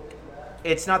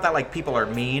 It's not that, like, people are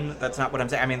mean. That's not what I'm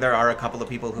saying. I mean, there are a couple of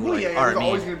people who, are mean. There's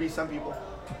always going to be some people.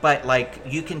 But, like,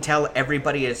 you can tell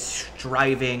everybody is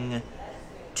striving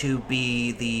to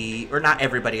be the... Or not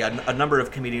everybody. A number of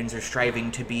comedians are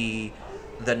striving to be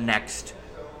the next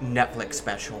Netflix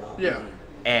special. Yeah.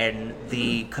 And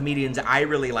the comedians I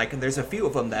really like, and there's a few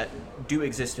of them that do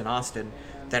exist in Austin,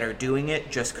 that are doing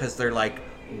it just because they're like,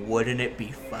 wouldn't it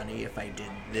be funny if I did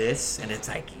this? And it's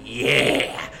like,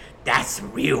 yeah... That's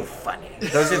real funny.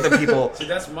 Those are the people... See,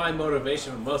 that's my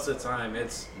motivation most of the time.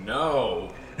 It's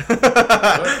no. What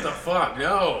the fuck?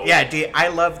 No. Yeah, dude, I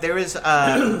love... There was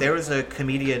a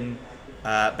comedian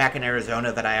back in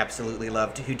Arizona that I absolutely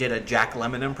loved who did a Jack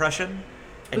Lemmon impression.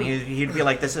 And he'd be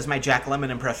like, this is my Jack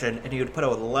Lemmon impression. And he would put a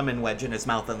lemon wedge in his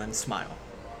mouth and then smile.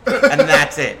 And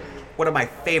that's it. One of my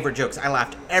favorite jokes. I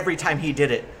laughed every time he did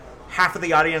it. Half of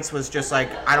the audience was just like,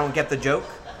 I don't get the joke.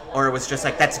 Or it was just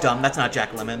like, that's dumb, that's not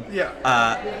Jack Lemmon. Yeah.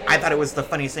 I thought it was the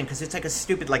funniest thing, because it's like a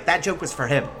stupid, like, that joke was for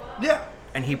him. Yeah.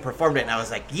 And he performed it, and I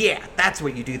was like, yeah, that's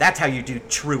what you do. That's how you do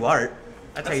true art.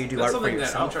 That's how you do art for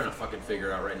yourself. That I'm trying to fucking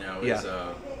figure out right now is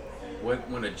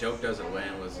when a joke doesn't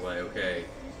land was like, okay,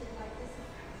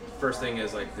 first thing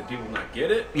is, like, did people not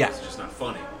get it? Yeah. Or is it just not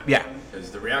funny? Yeah.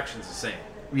 Because the reaction's the same.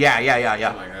 Yeah. I'm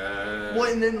like,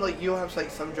 Well, and then, like, you'll have,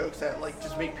 like, some jokes that, like,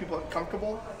 just make people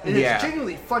uncomfortable. And it's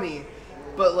genuinely funny.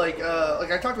 But, like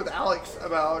I talked with Alex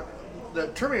about the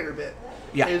Terminator bit.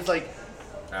 Yeah. It's like,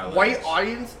 Alex. white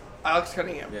audience, Alex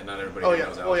Cunningham. Yeah, not everybody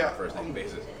knows Alex on a first name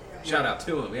basis. Shout out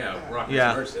to him, rocking his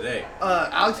merch today.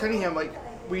 Alex Cunningham, like,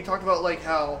 we talked about, like,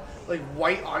 how, like,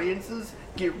 white audiences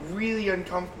get really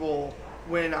uncomfortable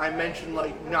when I mention,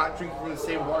 like, not drinking from the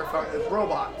same water fountain as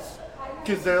robots.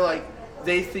 Because they're, like,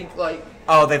 they think, like...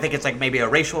 Oh, they think it's, like, maybe a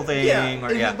racial thing?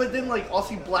 Yeah, but then, like, I'll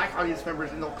see black audience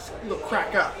members and they'll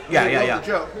crack up. Yeah. The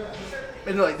joke.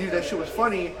 And they're like, dude, that shit was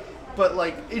funny. But,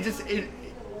 like,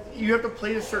 you have to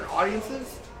play to certain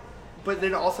audiences. But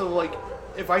then also, like,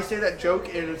 if I say that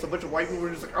joke and it's a bunch of white people who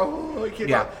are just like, oh, I can't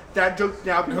talk, that joke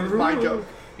now becomes my joke.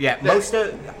 Yeah,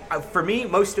 for me,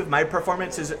 most of my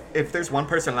performance is, if there's one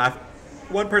person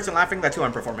laughing, that's who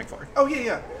I'm performing for. Oh,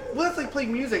 yeah. Well, that's like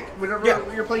playing music. Whenever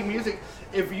you're playing music,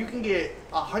 if you can get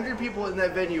 100 people in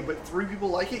that venue, but 3 people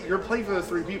like it, you're playing for those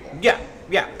 3 people. Yeah.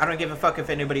 I don't give a fuck if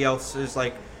anybody else is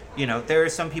like, there are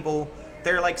some people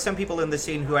in the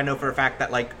scene who I know for a fact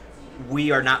that, like,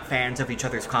 we are not fans of each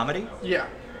other's comedy. Yeah.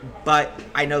 But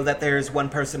I know that there's one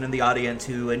person in the audience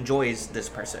who enjoys this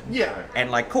person. Yeah.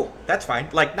 And, like, cool, that's fine.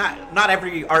 Like, not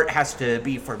every art has to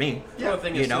be for me. Yeah. Well, the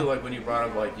thing is, too, like, when you brought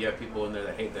up, like, you have people in there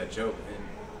that hate that joke,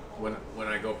 and when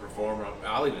I go perform,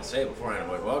 I'll even say it beforehand, I'm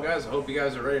like, well, guys, I hope you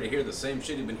guys are ready to hear the same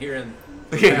shit you've been hearing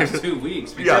for the past 2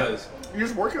 weeks, because... You're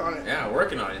just working on it. Yeah,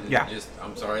 working on it. And yeah.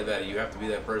 I'm sorry that you have to be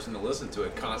that person to listen to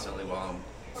it constantly while I'm...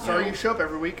 Sorry you show up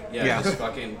every week. Yeah, just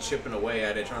fucking chipping away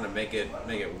at it, trying to make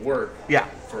it work. Yeah.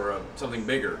 For something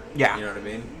bigger. Yeah. You know what I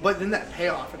mean? But then that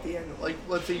payoff at the end, like,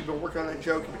 let's say you've been working on that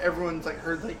joke and everyone's like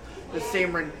heard like the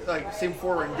same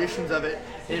 4 renditions of it,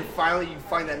 and finally you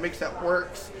find that mix that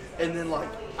works, and then like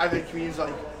I've had comedians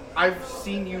like, I've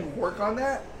seen you work on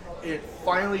that, and it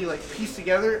finally like pieced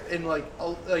together, and like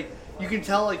you can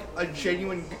tell like a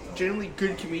genuinely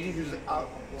good comedian who's out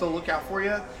to look out for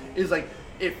you is like,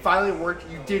 it finally worked.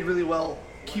 You did really well.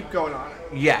 Keep going on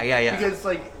it. Yeah. Because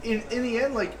like in the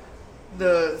end, like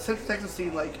the Central Texas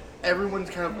scene, like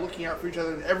everyone's kind of looking out for each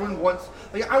other, and everyone wants.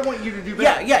 Like, I want you to do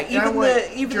better. Yeah.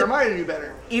 Even Jeremiah to do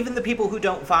better. Even the people who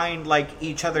don't find like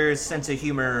each other's sense of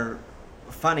humor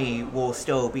funny will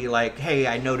still be like, hey,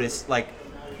 I noticed like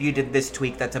you did this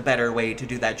tweak. That's a better way to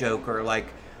do that joke, or like.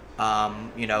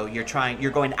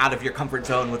 You're going out of your comfort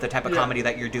zone with the type of comedy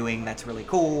that you're doing. That's really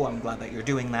cool. I'm glad that you're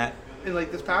doing that. And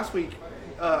like this past week,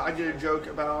 I did a joke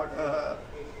about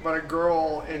a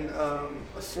girl and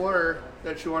a slur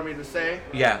that she wanted me to say.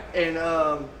 Yeah. And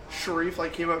Sharif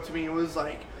like came up to me and was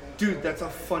like, "Dude, that's a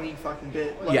funny fucking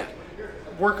bit. Like,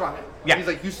 work on it." Yeah. He's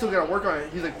like, "You still gotta work on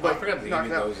it." He's like, "But I forgot to give you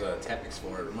those tags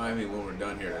for it. Remind me when we're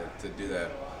done here to do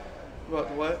that.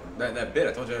 What? That bit.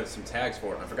 I told you I had some tags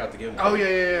for it. I forgot to give them. Oh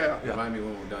yeah. Remind me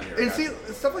when we're done here. And see,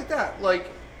 stuff like that. Like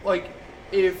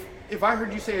if I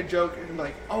heard you say a joke and I'm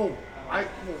like, oh,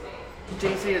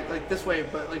 Jane said it like this way,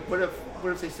 but like what if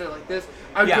they said it like this?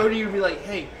 I would go to you and be like,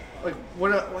 hey, Like,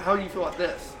 how do you feel about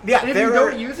this? Yeah, and if you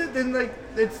don't use it, then like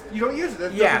you don't use it.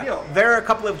 That's no big deal. There are a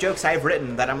couple of jokes I've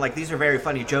written that I'm like, these are very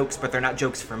funny jokes, but they're not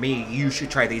jokes for me. You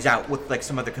should try these out with like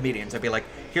some other comedians. I'd be like,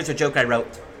 here's a joke I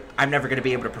wrote. I'm never going to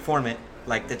be able to perform it.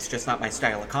 Like, that's just not my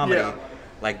style of comedy. Yeah.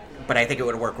 Like, but I think it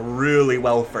would work really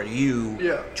well for you.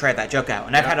 Yeah. Try that joke out.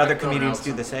 And I've had other comedians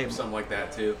do the same. Something like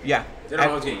that too. Yeah. They don't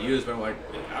always get used, but I'm like,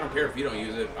 I don't care if you don't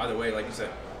use it. Either way, like you said,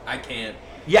 I can't.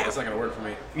 Yeah. It's not going to work for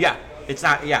me. Yeah. It's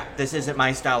not, this isn't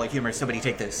my style of humor. Somebody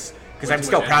take this. Because I'm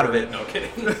still proud of it. No, kidding.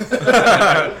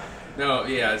 No,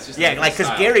 yeah, it's just... Yeah, like,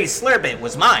 because Gary's slur bit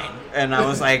was mine. And I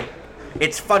was like,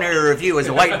 it's funnier to review as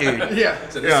a white dude. Yeah.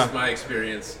 So this is my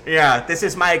experience. Yeah, this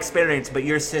is my experience, but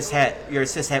you're a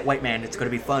cishet white man. It's going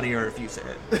to be funnier if you say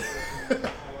it.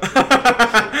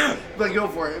 But go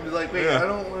for it. Be like, wait, I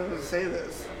don't want to say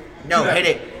this. No,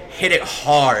 hit it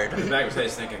hard. In the back of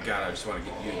his head, thinking, God, I just want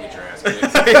to get you to get your ass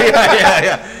kicked.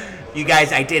 yeah. You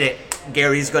guys, I did it.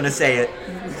 Gary's gonna say it.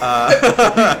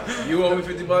 You owe me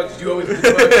 $50. You owe me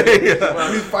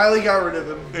 $50. We finally got rid of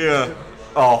him. Yeah.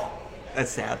 Oh,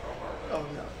 that's sad. Oh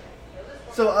no.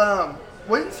 So,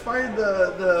 what inspired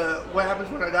the What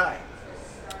Happens When I Die?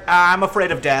 I'm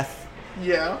afraid of death.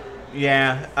 Yeah.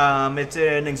 Yeah. It's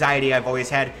an anxiety I've always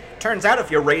had. Turns out, if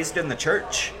you're raised in the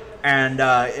church, and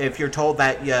if you're told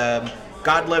that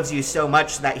God loves you so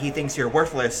much that he thinks you're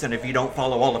worthless, and if you don't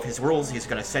follow all of his rules, he's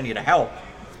going to send you to hell,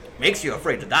 makes you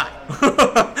afraid to die.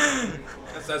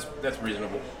 That's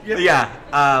reasonable.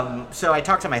 Yeah. So I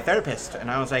talked to my therapist, and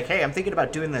I was like, hey, I'm thinking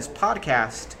about doing this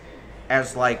podcast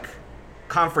as, like,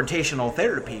 confrontational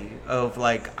therapy of,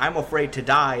 like, I'm afraid to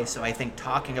die, so I think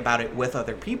talking about it with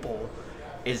other people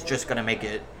is just going to make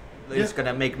it... It's going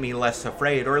to make me less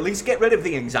afraid, or at least get rid of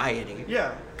the anxiety.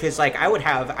 Yeah. Because, like,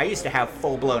 I used to have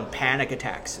full-blown panic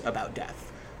attacks about death.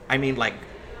 I mean, like,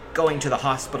 going to the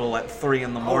hospital at 3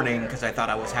 a.m. because I thought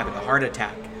I was having a heart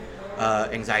attack,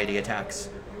 anxiety attacks.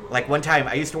 Like, one time,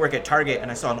 I used to work at Target,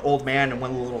 and I saw an old man in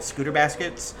one of the little scooter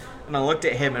baskets, and I looked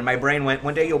at him, and my brain went,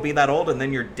 one day you'll be that old, and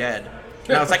then you're dead.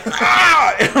 And I was like,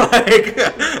 ah! Like,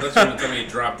 that's when you tell me you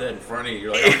dropped dead in front of you.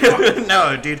 You're like, oh, fuck.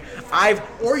 No, dude.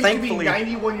 Or you could be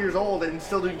 91 years old and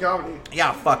still doing comedy.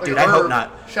 Yeah, fuck, like dude. I hope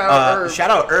not. Shout out Irv.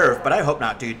 Shout out Irv, but I hope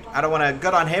not, dude. I don't want to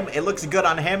good on him. It looks good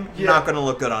on him. Yeah. Not going to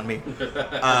look good on me.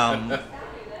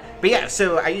 But yeah,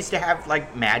 so I used to have,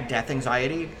 like, mad death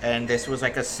anxiety, and this was,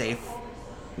 like, a safe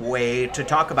way to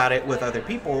talk about it with other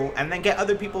people and then get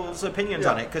other people's opinions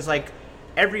on it. Because, like,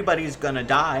 everybody's going to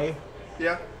die.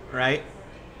 Yeah. Right?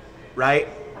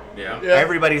 Yeah.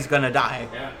 Everybody's gonna die.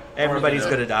 Yeah. Everybody's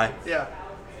gonna die. Yeah.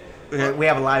 We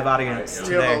have a live audience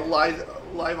today. We have a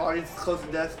live audience close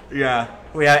to death. Yeah.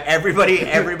 We have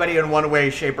everybody in one way,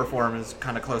 shape, or form is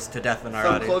kind of close to death in our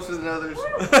audience. Some closer than others.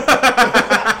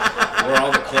 We're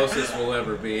all the closest we'll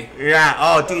ever be. Yeah.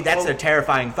 Oh, dude, that's a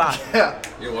terrifying thought. Yeah.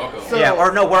 You're welcome. So,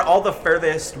 we're all the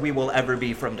furthest we will ever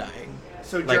be from dying.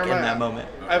 So, like, Jeremiah, in that moment.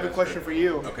 I have a question for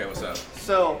you. Okay, what's up?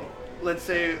 So, let's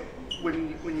say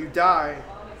when you die,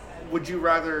 would you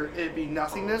rather it be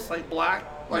nothingness, like black,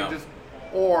 like No. just,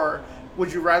 or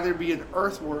would you rather be an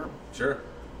earthworm? Sure.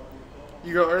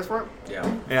 You go earthworm?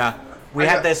 Yeah. Yeah. We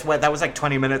had this. That was like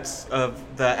 20 minutes of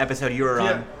the episode you were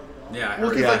on. Yeah. Well,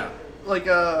 because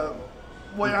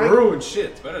when brew and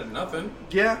shit. It's better than nothing.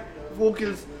 Yeah. Well,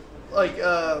 because like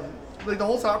the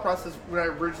whole thought process when I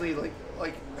originally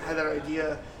like had that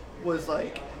idea was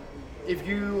like, if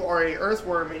you are a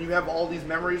earthworm and you have all these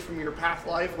memories from your past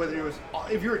life,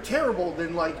 if you're terrible,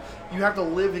 then like you have to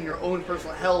live in your own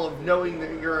personal hell of knowing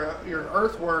that you're an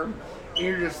earthworm and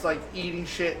you're just like eating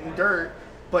shit and dirt,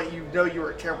 but you know you're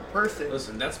a terrible person.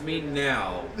 Listen, that's me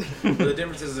now. The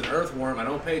difference is an earthworm. I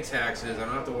don't pay taxes. I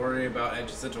don't have to worry about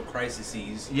existential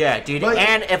crises. Yeah, dude. But,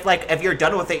 and if you're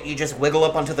done with it, you just wiggle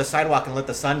up onto the sidewalk and let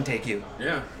the sun take you.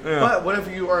 Yeah. But what if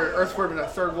you are an earthworm in a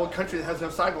third world country that has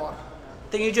no sidewalk?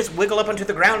 Then you just wiggle up onto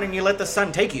the ground and you let the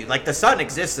sun take you. Like, the sun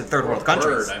exists in third world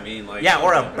countries. Bird, I mean, like, yeah,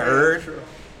 or a bird. True.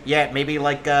 Yeah, maybe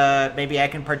maybe I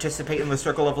can participate in the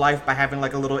circle of life by having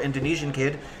like a little Indonesian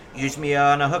kid use me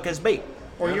on a hook as bait.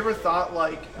 Or you ever thought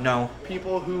like No.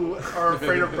 people who are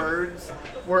afraid of birds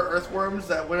were earthworms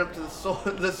that went up to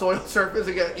the soil surface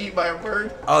and got eaten by a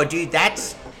bird? Oh, dude,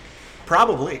 that's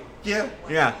probably. Yeah.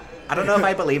 Yeah. I don't know if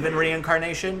I believe in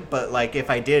reincarnation, but like if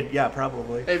I did, yeah,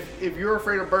 probably. If you're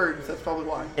afraid of birds, that's probably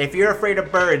why. If you're afraid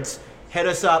of birds, hit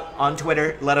us up on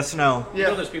Twitter. Let us know. You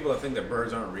know there's people that think that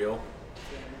birds aren't real?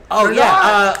 Oh, They're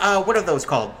yeah. What are those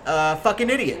called? Fucking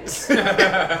idiots.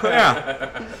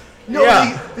 Yeah. No,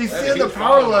 Yeah. they stay on the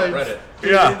power lines.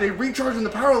 Reddit. They recharge on the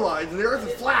power lines, and the earth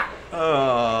is flat.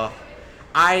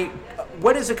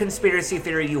 What is a conspiracy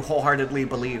theory you wholeheartedly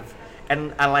believe?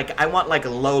 And I want like a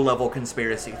low-level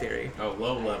conspiracy theory. Oh,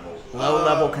 low level.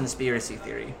 Low-level conspiracy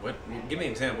theory. What? Give me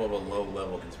an example of a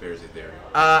low-level conspiracy theory.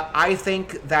 I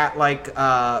think that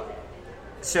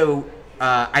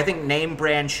I think name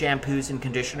brand shampoos and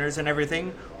conditioners and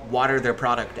everything water their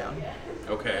product down.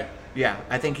 Okay. Yeah,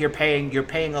 I think you're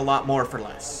paying a lot more for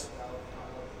less.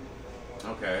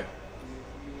 Okay.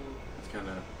 It's kind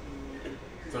of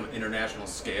it's on an international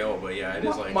scale, but yeah, it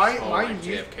is like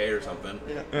JFK or something.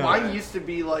 Yeah. Mine used to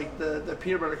be like the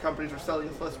peanut butter companies were selling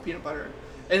us less peanut butter,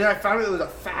 and then I found out it was a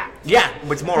fact. Yeah,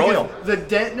 it's more oil. The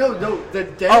dent, the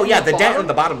dent. Oh yeah, the dent in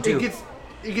the bottom too.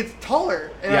 It gets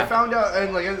taller, and I found out,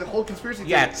 and like the whole conspiracy.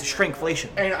 Yeah, it's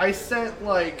shrinkflation. And I sent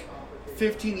like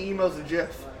 15 emails to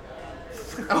Jeff.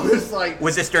 I was like...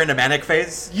 Was this during the manic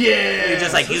phase? Yeah! You're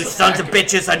just like, you sons of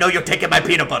bitches, I know you're taking my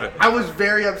peanut butter. I was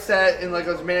very upset and like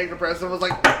I was manic depressed. I was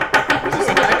like... Was this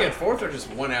a back and forth or just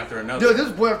one after another? No, this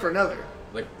is one after another.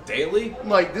 Like daily?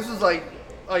 Like, this was like...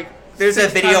 There's a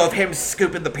video of him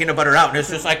scooping the peanut butter out and it's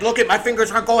just like, look at my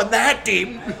fingers aren't going that deep.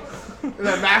 And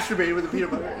I masturbated with the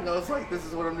peanut butter. And I was like, this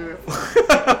is what I'm doing it for.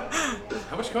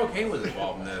 How much cocaine was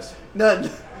involved in this? None.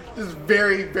 Just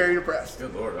very, very depressed.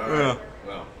 Good lord. All right.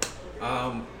 Well...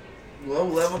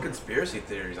 low-level conspiracy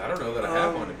theories. I don't know that I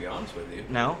have one, to be honest with you.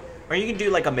 No? Or you can do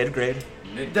like a mid-grade.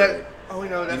 Mid-grade?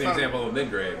 No, that's Give me an example of a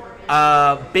mid-grade.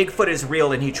 Bigfoot is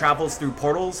real and he travels through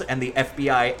portals and the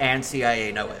FBI and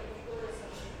CIA know it.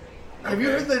 Have you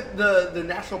heard the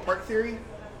national park theory?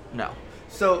 No.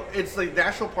 So it's like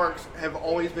national parks have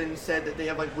always been said that they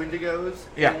have like wendigos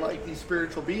and like these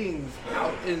spiritual beings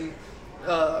out in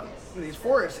these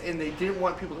forests, and they didn't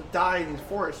want people to die in these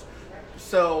forests.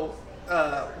 So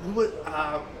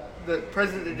the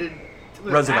president that did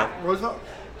Roosevelt,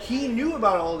 he knew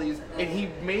about all these, and he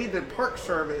made the Park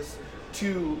Service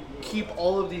to keep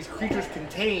all of these creatures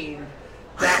contained.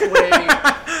 That way,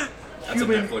 that's a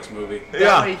Netflix movie.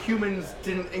 That way, humans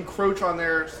didn't encroach on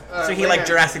their. So he like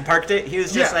Jurassic Parked it. He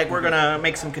was just like, we're gonna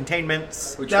make some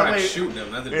containments. We tried shooting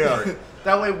them. That didn't work.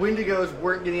 That way, wendigos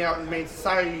weren't getting out in main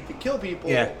society to kill people.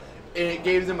 Yeah. And it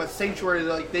gave them a sanctuary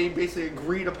that like they basically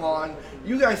agreed upon.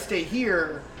 You guys stay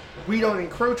here. We don't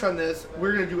encroach on this.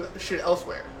 We're gonna do shit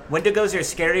elsewhere. Wendigos are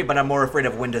scary, but I'm more afraid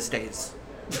of window stays.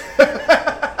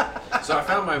 So I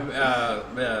found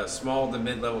my small to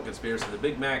mid-level conspiracy. The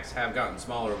Big Macs have gotten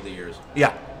smaller over the years.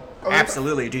 Yeah,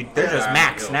 absolutely, dude. They're just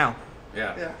Macs now.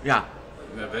 Yeah.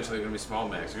 Eventually, they're gonna be small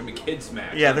Macs. They're gonna be kids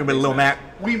Macs. Yeah, they're gonna be little Mac.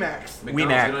 Wee Macs.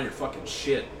 McDonald's, get on your fucking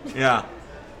shit. Yeah.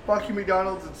 Fuck you,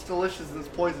 McDonald's. It's delicious and it's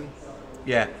poison.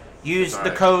 Yeah. Use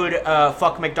the code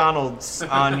fuck McDonald's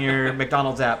on your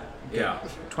McDonald's app. Yeah.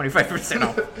 25%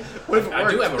 off.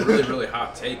 I do have a really, really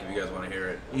hot take if you guys want to hear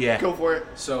it. Yeah. Go for it.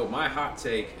 So my hot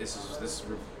take, this is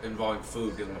involving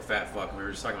food because I'm a fat fuck. We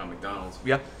were just talking about McDonald's.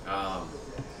 Yeah.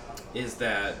 Is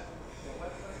that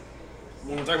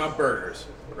when we're talking about burgers,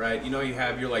 right? You know, you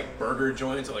have your like burger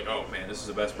joints. Like, oh man, this is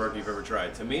the best burger you've ever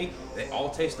tried. To me, they all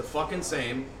taste the fucking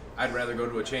same. I'd rather go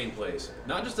to a chain place,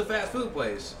 not just a fast food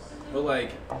place, but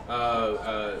like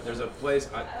there's a place.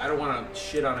 I don't want to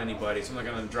shit on anybody, so I'm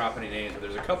not gonna drop any names. But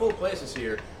there's a couple of places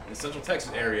here in the Central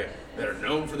Texas area that are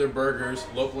known for their burgers,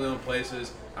 locally owned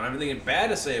places. I don't have anything bad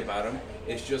to say about them.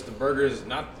 It's just the burgers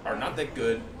are not that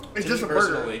good. It's just a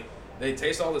burger. They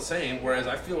taste all the same, whereas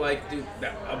I feel like, dude,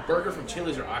 a burger from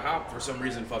Chili's or IHOP for some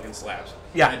reason fucking slaps.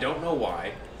 Yeah. And I don't know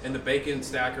why. And the bacon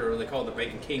stacker, or they call it the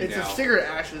Bacon King it's now. It's a cigarette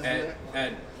ashes.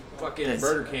 At fucking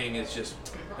Burger King is just,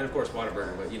 and of course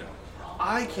Whataburger, but you know.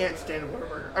 I can't stand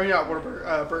Whataburger. I mean, not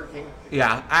Whataburger, Burger King.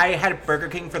 Yeah, I had Burger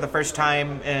King for the first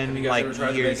time in you guys like ever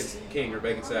tried years. The Bacon King or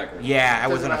Bacon Stacker? Yeah, I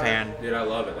wasn't a fan. Dude, I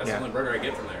love it. That's the only burger I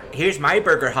get from there. Here's my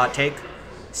burger hot take.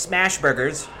 Smash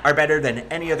burgers are better than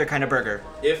any other kind of burger.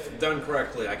 If done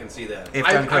correctly, I can see that.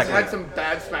 I've had some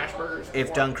bad smash burgers before.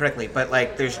 If done correctly, but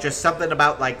like there's just something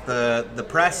about like the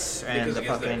press and because the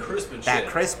fucking that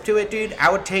crisp to it, dude.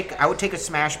 I would take a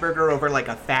smash burger over like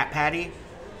a fat patty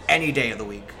any day of the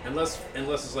week. Unless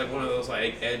it's like one of those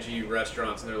like edgy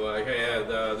restaurants and they're like, hey,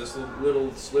 this little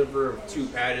sliver of 2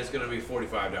 patties is gonna be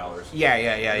 $45. Yeah.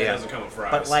 It doesn't come with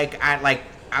fries. But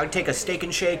I would take a Steak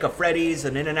and Shake, a Freddy's,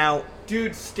 an In-N-Out.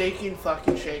 Dude, Steak and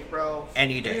fucking Shake, bro.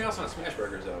 Any day. Anything else on smash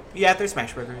burgers though? Yeah, they're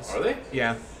smash burgers. Are they?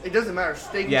 Yeah. It doesn't matter.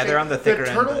 Steak and Shake. Yeah, they're on the thicker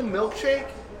end. The turtle milkshake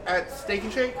at Steak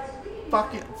and Shake,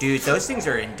 fuck it. Dude, those things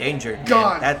are endangered.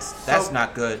 God. That's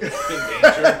not good.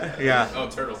 Endangered? Yeah. Oh,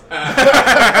 turtles.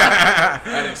 I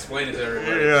had to explain it to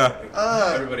everybody.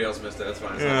 Yeah. Everybody else missed it. That's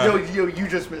fine. Yeah. Yo, you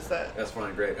just missed that. That's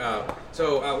fine. Great.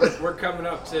 So we're coming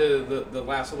up to the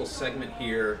last little segment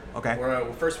here. Okay. Where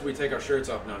first we take our shirts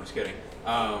off. No, I'm just kidding.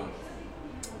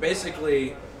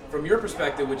 Basically, from your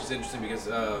perspective, which is interesting because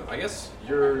I guess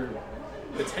you're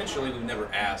potentially, we've never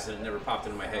asked and it never popped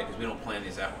into my head because we don't plan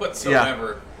these out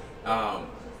whatsoever. Yeah.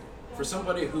 For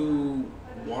somebody who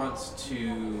wants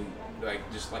to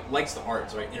likes the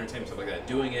arts, right, entertainment, stuff like that,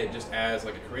 doing it just as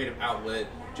like a creative outlet,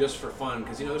 just for fun,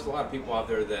 because there's a lot of people out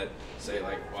there that say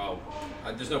like, well,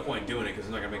 there's no point in doing it because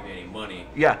it's not gonna make me any money.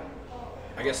 Yeah.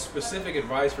 I guess specific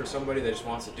advice for somebody that just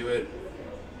wants to do it,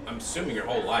 I'm assuming your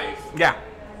whole life. Yeah.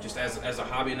 Just as a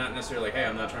hobby, not necessarily like, hey,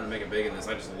 I'm not trying to make it big in this,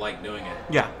 I just like doing it.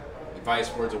 Yeah.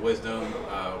 Advice, words of wisdom,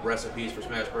 recipes for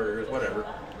smash burgers, whatever.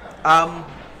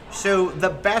 So the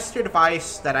best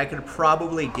advice that I could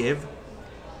probably give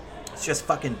is just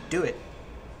fucking do it.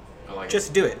 I like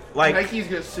just it. do it. Like Nike's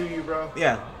gonna sue you, bro.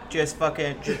 Yeah. Just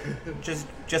fucking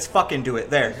just fucking do it.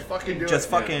 There. Just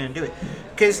fucking do it.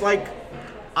 Cause like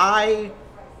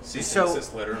Cease and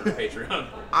desist letter on Patreon.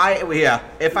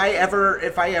 If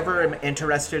I ever am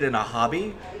interested in a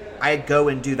hobby, I go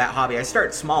and do that hobby. I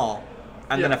start small,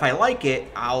 and then if I like it,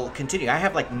 I'll continue. I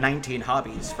have like 19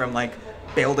 hobbies, from like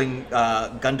building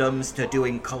Gundams to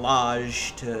doing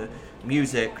collage to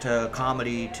music to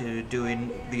comedy to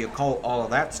doing the occult, all of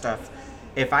that stuff.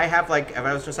 If I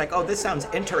was just like, oh, this sounds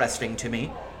interesting to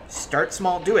me, start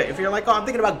small, do it. If you're like, oh, I'm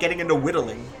thinking about getting into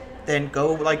whittling, then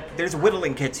go, like, there's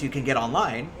whittling kits you can get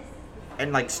online,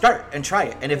 and like start and try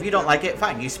it. And if you don't like it,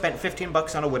 fine. You spent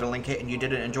 $15 on a whittling kit and you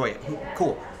didn't enjoy it.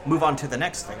 Cool. Move on to the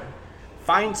next thing.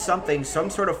 Find something,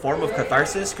 some sort of form of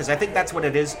catharsis, because I think that's what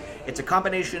it is. It's a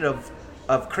combination of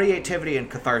creativity and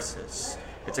catharsis.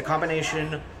 It's a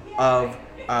combination of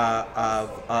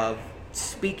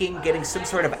speaking, getting some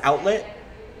sort of outlet,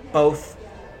 both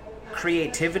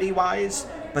creativity-wise,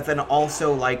 but then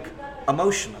also like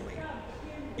emotionally.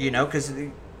 You know, because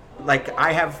like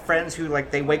I have friends who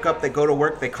like they wake up, they go to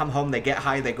work, they come home, they get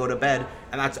high, they go to bed,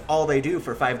 and that's all they do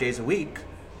for 5 days a week,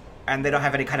 and they don't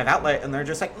have any kind of outlet, and they're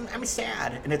just like, I'm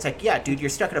sad. And it's like, yeah, dude, you're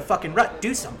stuck in a fucking rut.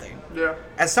 Do something. Yeah.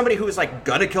 As somebody who was like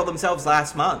gonna kill themselves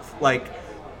last month, like,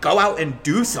 go out and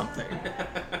do something.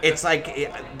 It's like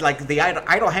the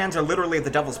idle hands are literally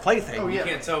the devil's plaything. Oh, yeah. You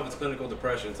can't tell if it's clinical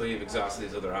depression until you've exhausted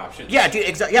these other options. Yeah, dude,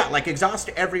 exhaust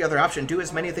every other option. Do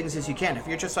as many things as you can. If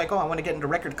you're just like, oh, I want to get into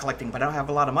record collecting, but I don't have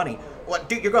a lot of money. Well,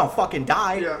 dude, you're gonna fucking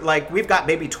die. Yeah. Like, we've got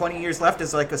maybe 20 years left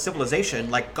as like a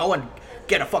civilization. Like, go and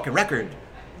get a fucking record.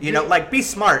 You know, like, be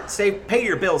smart. Pay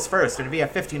your bills first, and if you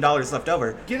have $15 left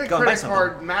over, get a go credit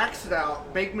card, max it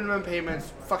out, make minimum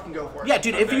payments, fucking go for it. Yeah,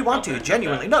 dude, if you want to,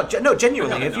 genuinely. No,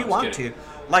 genuinely, if you want to.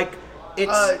 Like,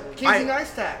 it's... Casey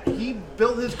Neistat, he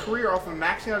built his career off of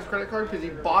maxing out his credit card because he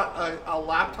bought a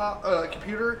laptop, a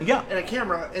computer, and a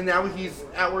camera, and now he's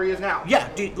at where he is now. Yeah,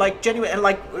 dude, like, genuine, and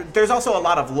like, there's also a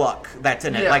lot of luck that's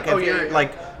in it. Yeah. Like, if you're,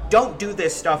 like, don't do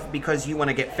this stuff because you want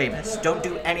to get famous. Don't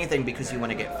do anything because you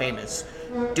want to get famous.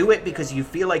 Do it because you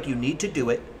feel like you need to do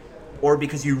it, or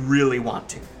because you really want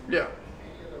to. Yeah.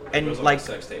 And like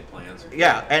sex tape plans.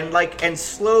 Yeah, and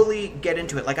slowly get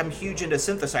into it. Like, I'm huge into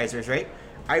synthesizers, right?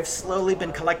 I've slowly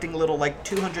been collecting little like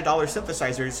 $200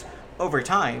 synthesizers over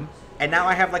time, and now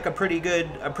I have like a pretty good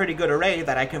array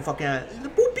that I can fucking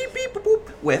boop beep beep boop,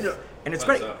 boop with, and it's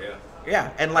great.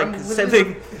 Yeah, and like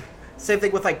same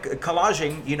thing with like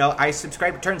collaging. You know, I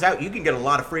subscribe. It turns out you can get a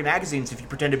lot of free magazines if you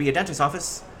pretend to be a dentist's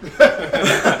office.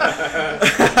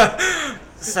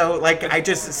 So like I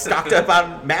just stocked up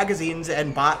on magazines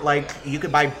and bought like, you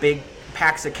could buy big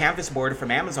packs of canvas board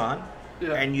from Amazon.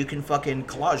 Yeah. And you can fucking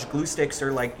collage. Glue sticks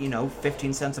are like,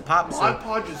 15 cents a pop. Mod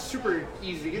Podge is super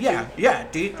easy to get to. Yeah,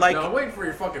 dude. Like, no, I'm waiting for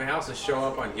your fucking house to show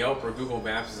up on Yelp or Google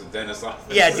Maps as a dentist's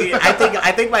office. Yeah, dude.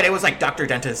 I think my name was like Dr.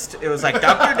 Dentist. It was like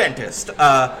Dr. Dentist.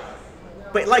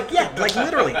 But like, yeah, like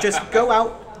literally, just go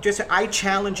out. I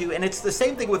challenge you, and it's the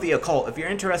same thing with the occult. If you're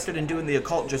interested in doing the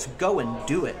occult, just go and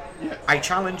do it. Yeah. I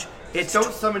challenge.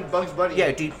 Don't summon Bugs Bunny.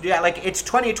 Yeah, dude. Yeah, like it's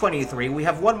 2023. We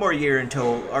have one more year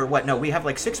until, or what? No, we have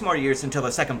like 6 more years until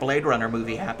the second Blade Runner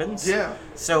movie happens. Yeah.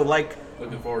 So like,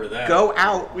 looking forward to that. Go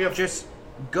out. Just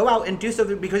go out and do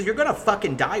something, because you're gonna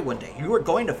fucking die one day. You are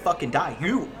going to fucking die.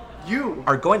 You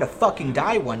are going to fucking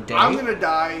die one day. I'm gonna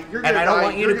die. You're gonna die. And I don't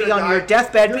want you to be on your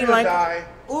deathbed being like,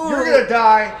 ooh, you're gonna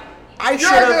die. You're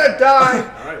gonna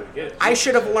die. All right, we get it. I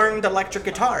should have learned electric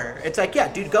guitar. It's like,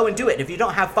 yeah, dude, go and do it. If you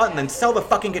don't have fun, then sell the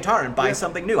fucking guitar and buy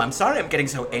something new. I'm sorry I'm getting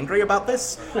so angry about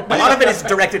this. A lot of it is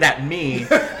directed at me,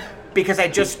 because I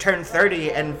just turned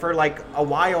 30, and for like a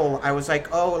while I was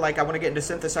like, oh, like I want to get into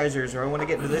synthesizers, or I want to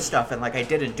get into this stuff, and like I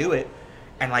didn't do it.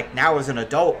 And like now as an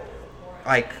adult,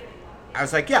 like I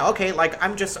was like, yeah, okay, like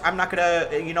I'm not gonna,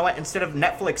 you know what, instead of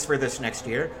Netflix for this next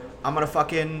year, I'm gonna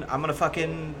fucking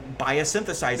buy a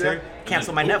synthesizer,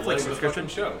 cancel my Netflix subscription.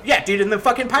 Show. Yeah, dude, and then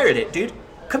fucking pirate it, dude.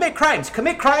 Commit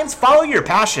crimes, follow your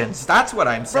passions. That's what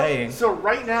I'm saying. So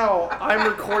right now, I'm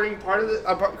recording recording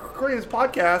this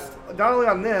podcast, not only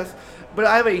on this, but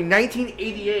I have a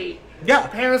 1988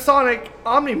 Panasonic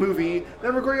Omni movie that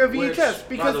I'm recording on VHS. Which,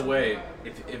 because, by the way,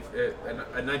 if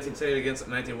a 19 say it against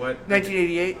 19 what?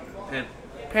 1988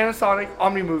 Panasonic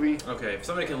Omni movie. Okay, if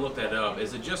somebody can look that up,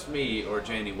 is it just me or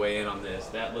Janey weigh in on this?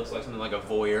 That looks like something like a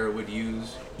voyeur would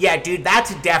use. Yeah, dude,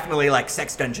 that's definitely like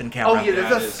sex dungeon camera. Oh yeah,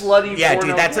 that's a slutty porno. Yeah,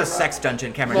 dude, that's camera. a sex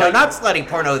dungeon camera. No, not slutty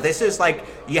porno. This is like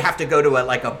you have to go to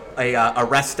a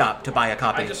rest stop to buy a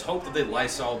copy. I just hope that they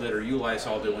Lysoled it or you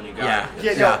Lysoled it when you got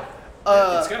it. Yeah.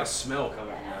 It's got a smell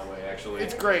coming from that way, actually.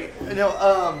 It's great.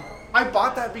 I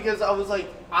bought that because I was like,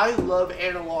 I love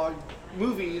analog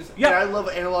movies. Yeah. And I love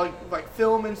analog like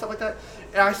film and stuff like that.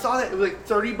 And I saw that it was like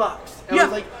 $30. And I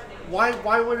was like, why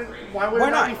would it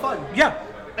not be fun? Yeah.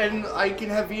 And I can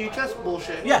have VHS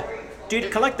bullshit. Yeah.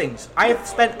 Dude, collect things. I've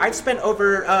spent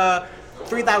over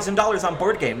 $3,000 on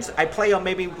board games. I play them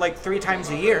maybe like 3 times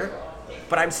a year.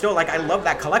 But I'm still like, I love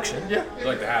that collection. Yeah. You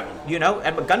like to have them. You know,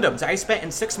 and Gundams.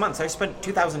 In 6 months, I spent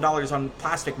 $2,000 on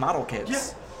plastic model kits. Yeah.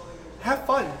 Have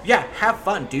fun. Yeah, have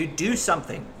fun, dude. Do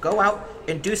something. Go out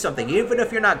and do something. Even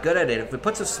if you're not good at it, if it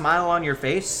puts a smile on your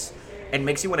face and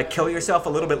makes you want to kill yourself a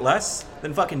little bit less,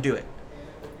 then fucking do it.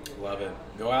 Love it.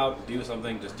 Go out, do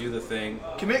something, just do the thing.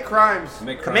 Commit crimes.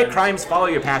 Commit crimes, follow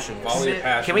your passions. Follow your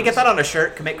passions. Can we get that on a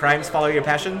shirt? Commit crimes, follow your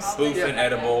passions? Boof and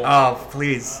edible. Oh,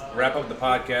 please. Wrap up the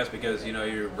podcast because,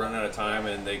 you're running out of time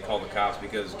and they called the cops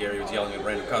because Gary was yelling at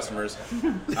random customers.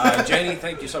 Janey,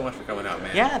 thank you so much for coming out,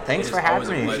 man. Yeah, thanks for having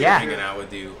me. It is always a pleasure hanging out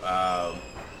with you.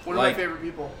 One of my favorite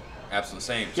people. Absolutely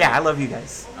same. Yeah, I love you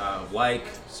guys. Like,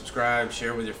 subscribe,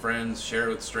 share with your friends, share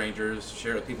with strangers,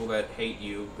 share with people that hate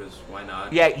you, because why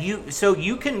not? Yeah,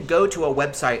 you can go to a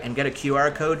website and get a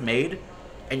QR code made,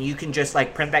 and you can just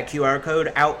like print that QR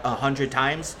code out 100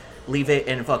 times, leave it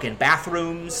in fucking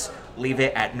bathrooms, leave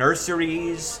it at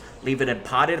nurseries, leave it in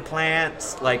potted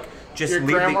plants, like just your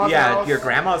leave house. Your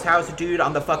grandma's house, dude,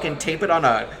 on the fucking tape it on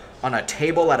a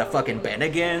table at a fucking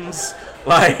Bennigan's.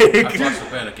 Like, I fucks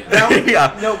with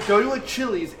Bennigan. No, go to a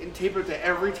Chili's and tape it to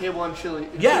every table on Chili's.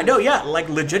 Yeah, no, yeah, like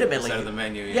legitimately. Instead of the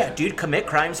menu, yeah. Dude, commit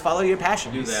crimes, follow your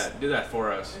passions. Do that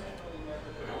for us.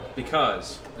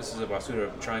 Because this is a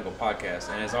Basuda Triangle podcast,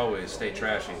 and as always, stay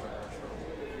trashy.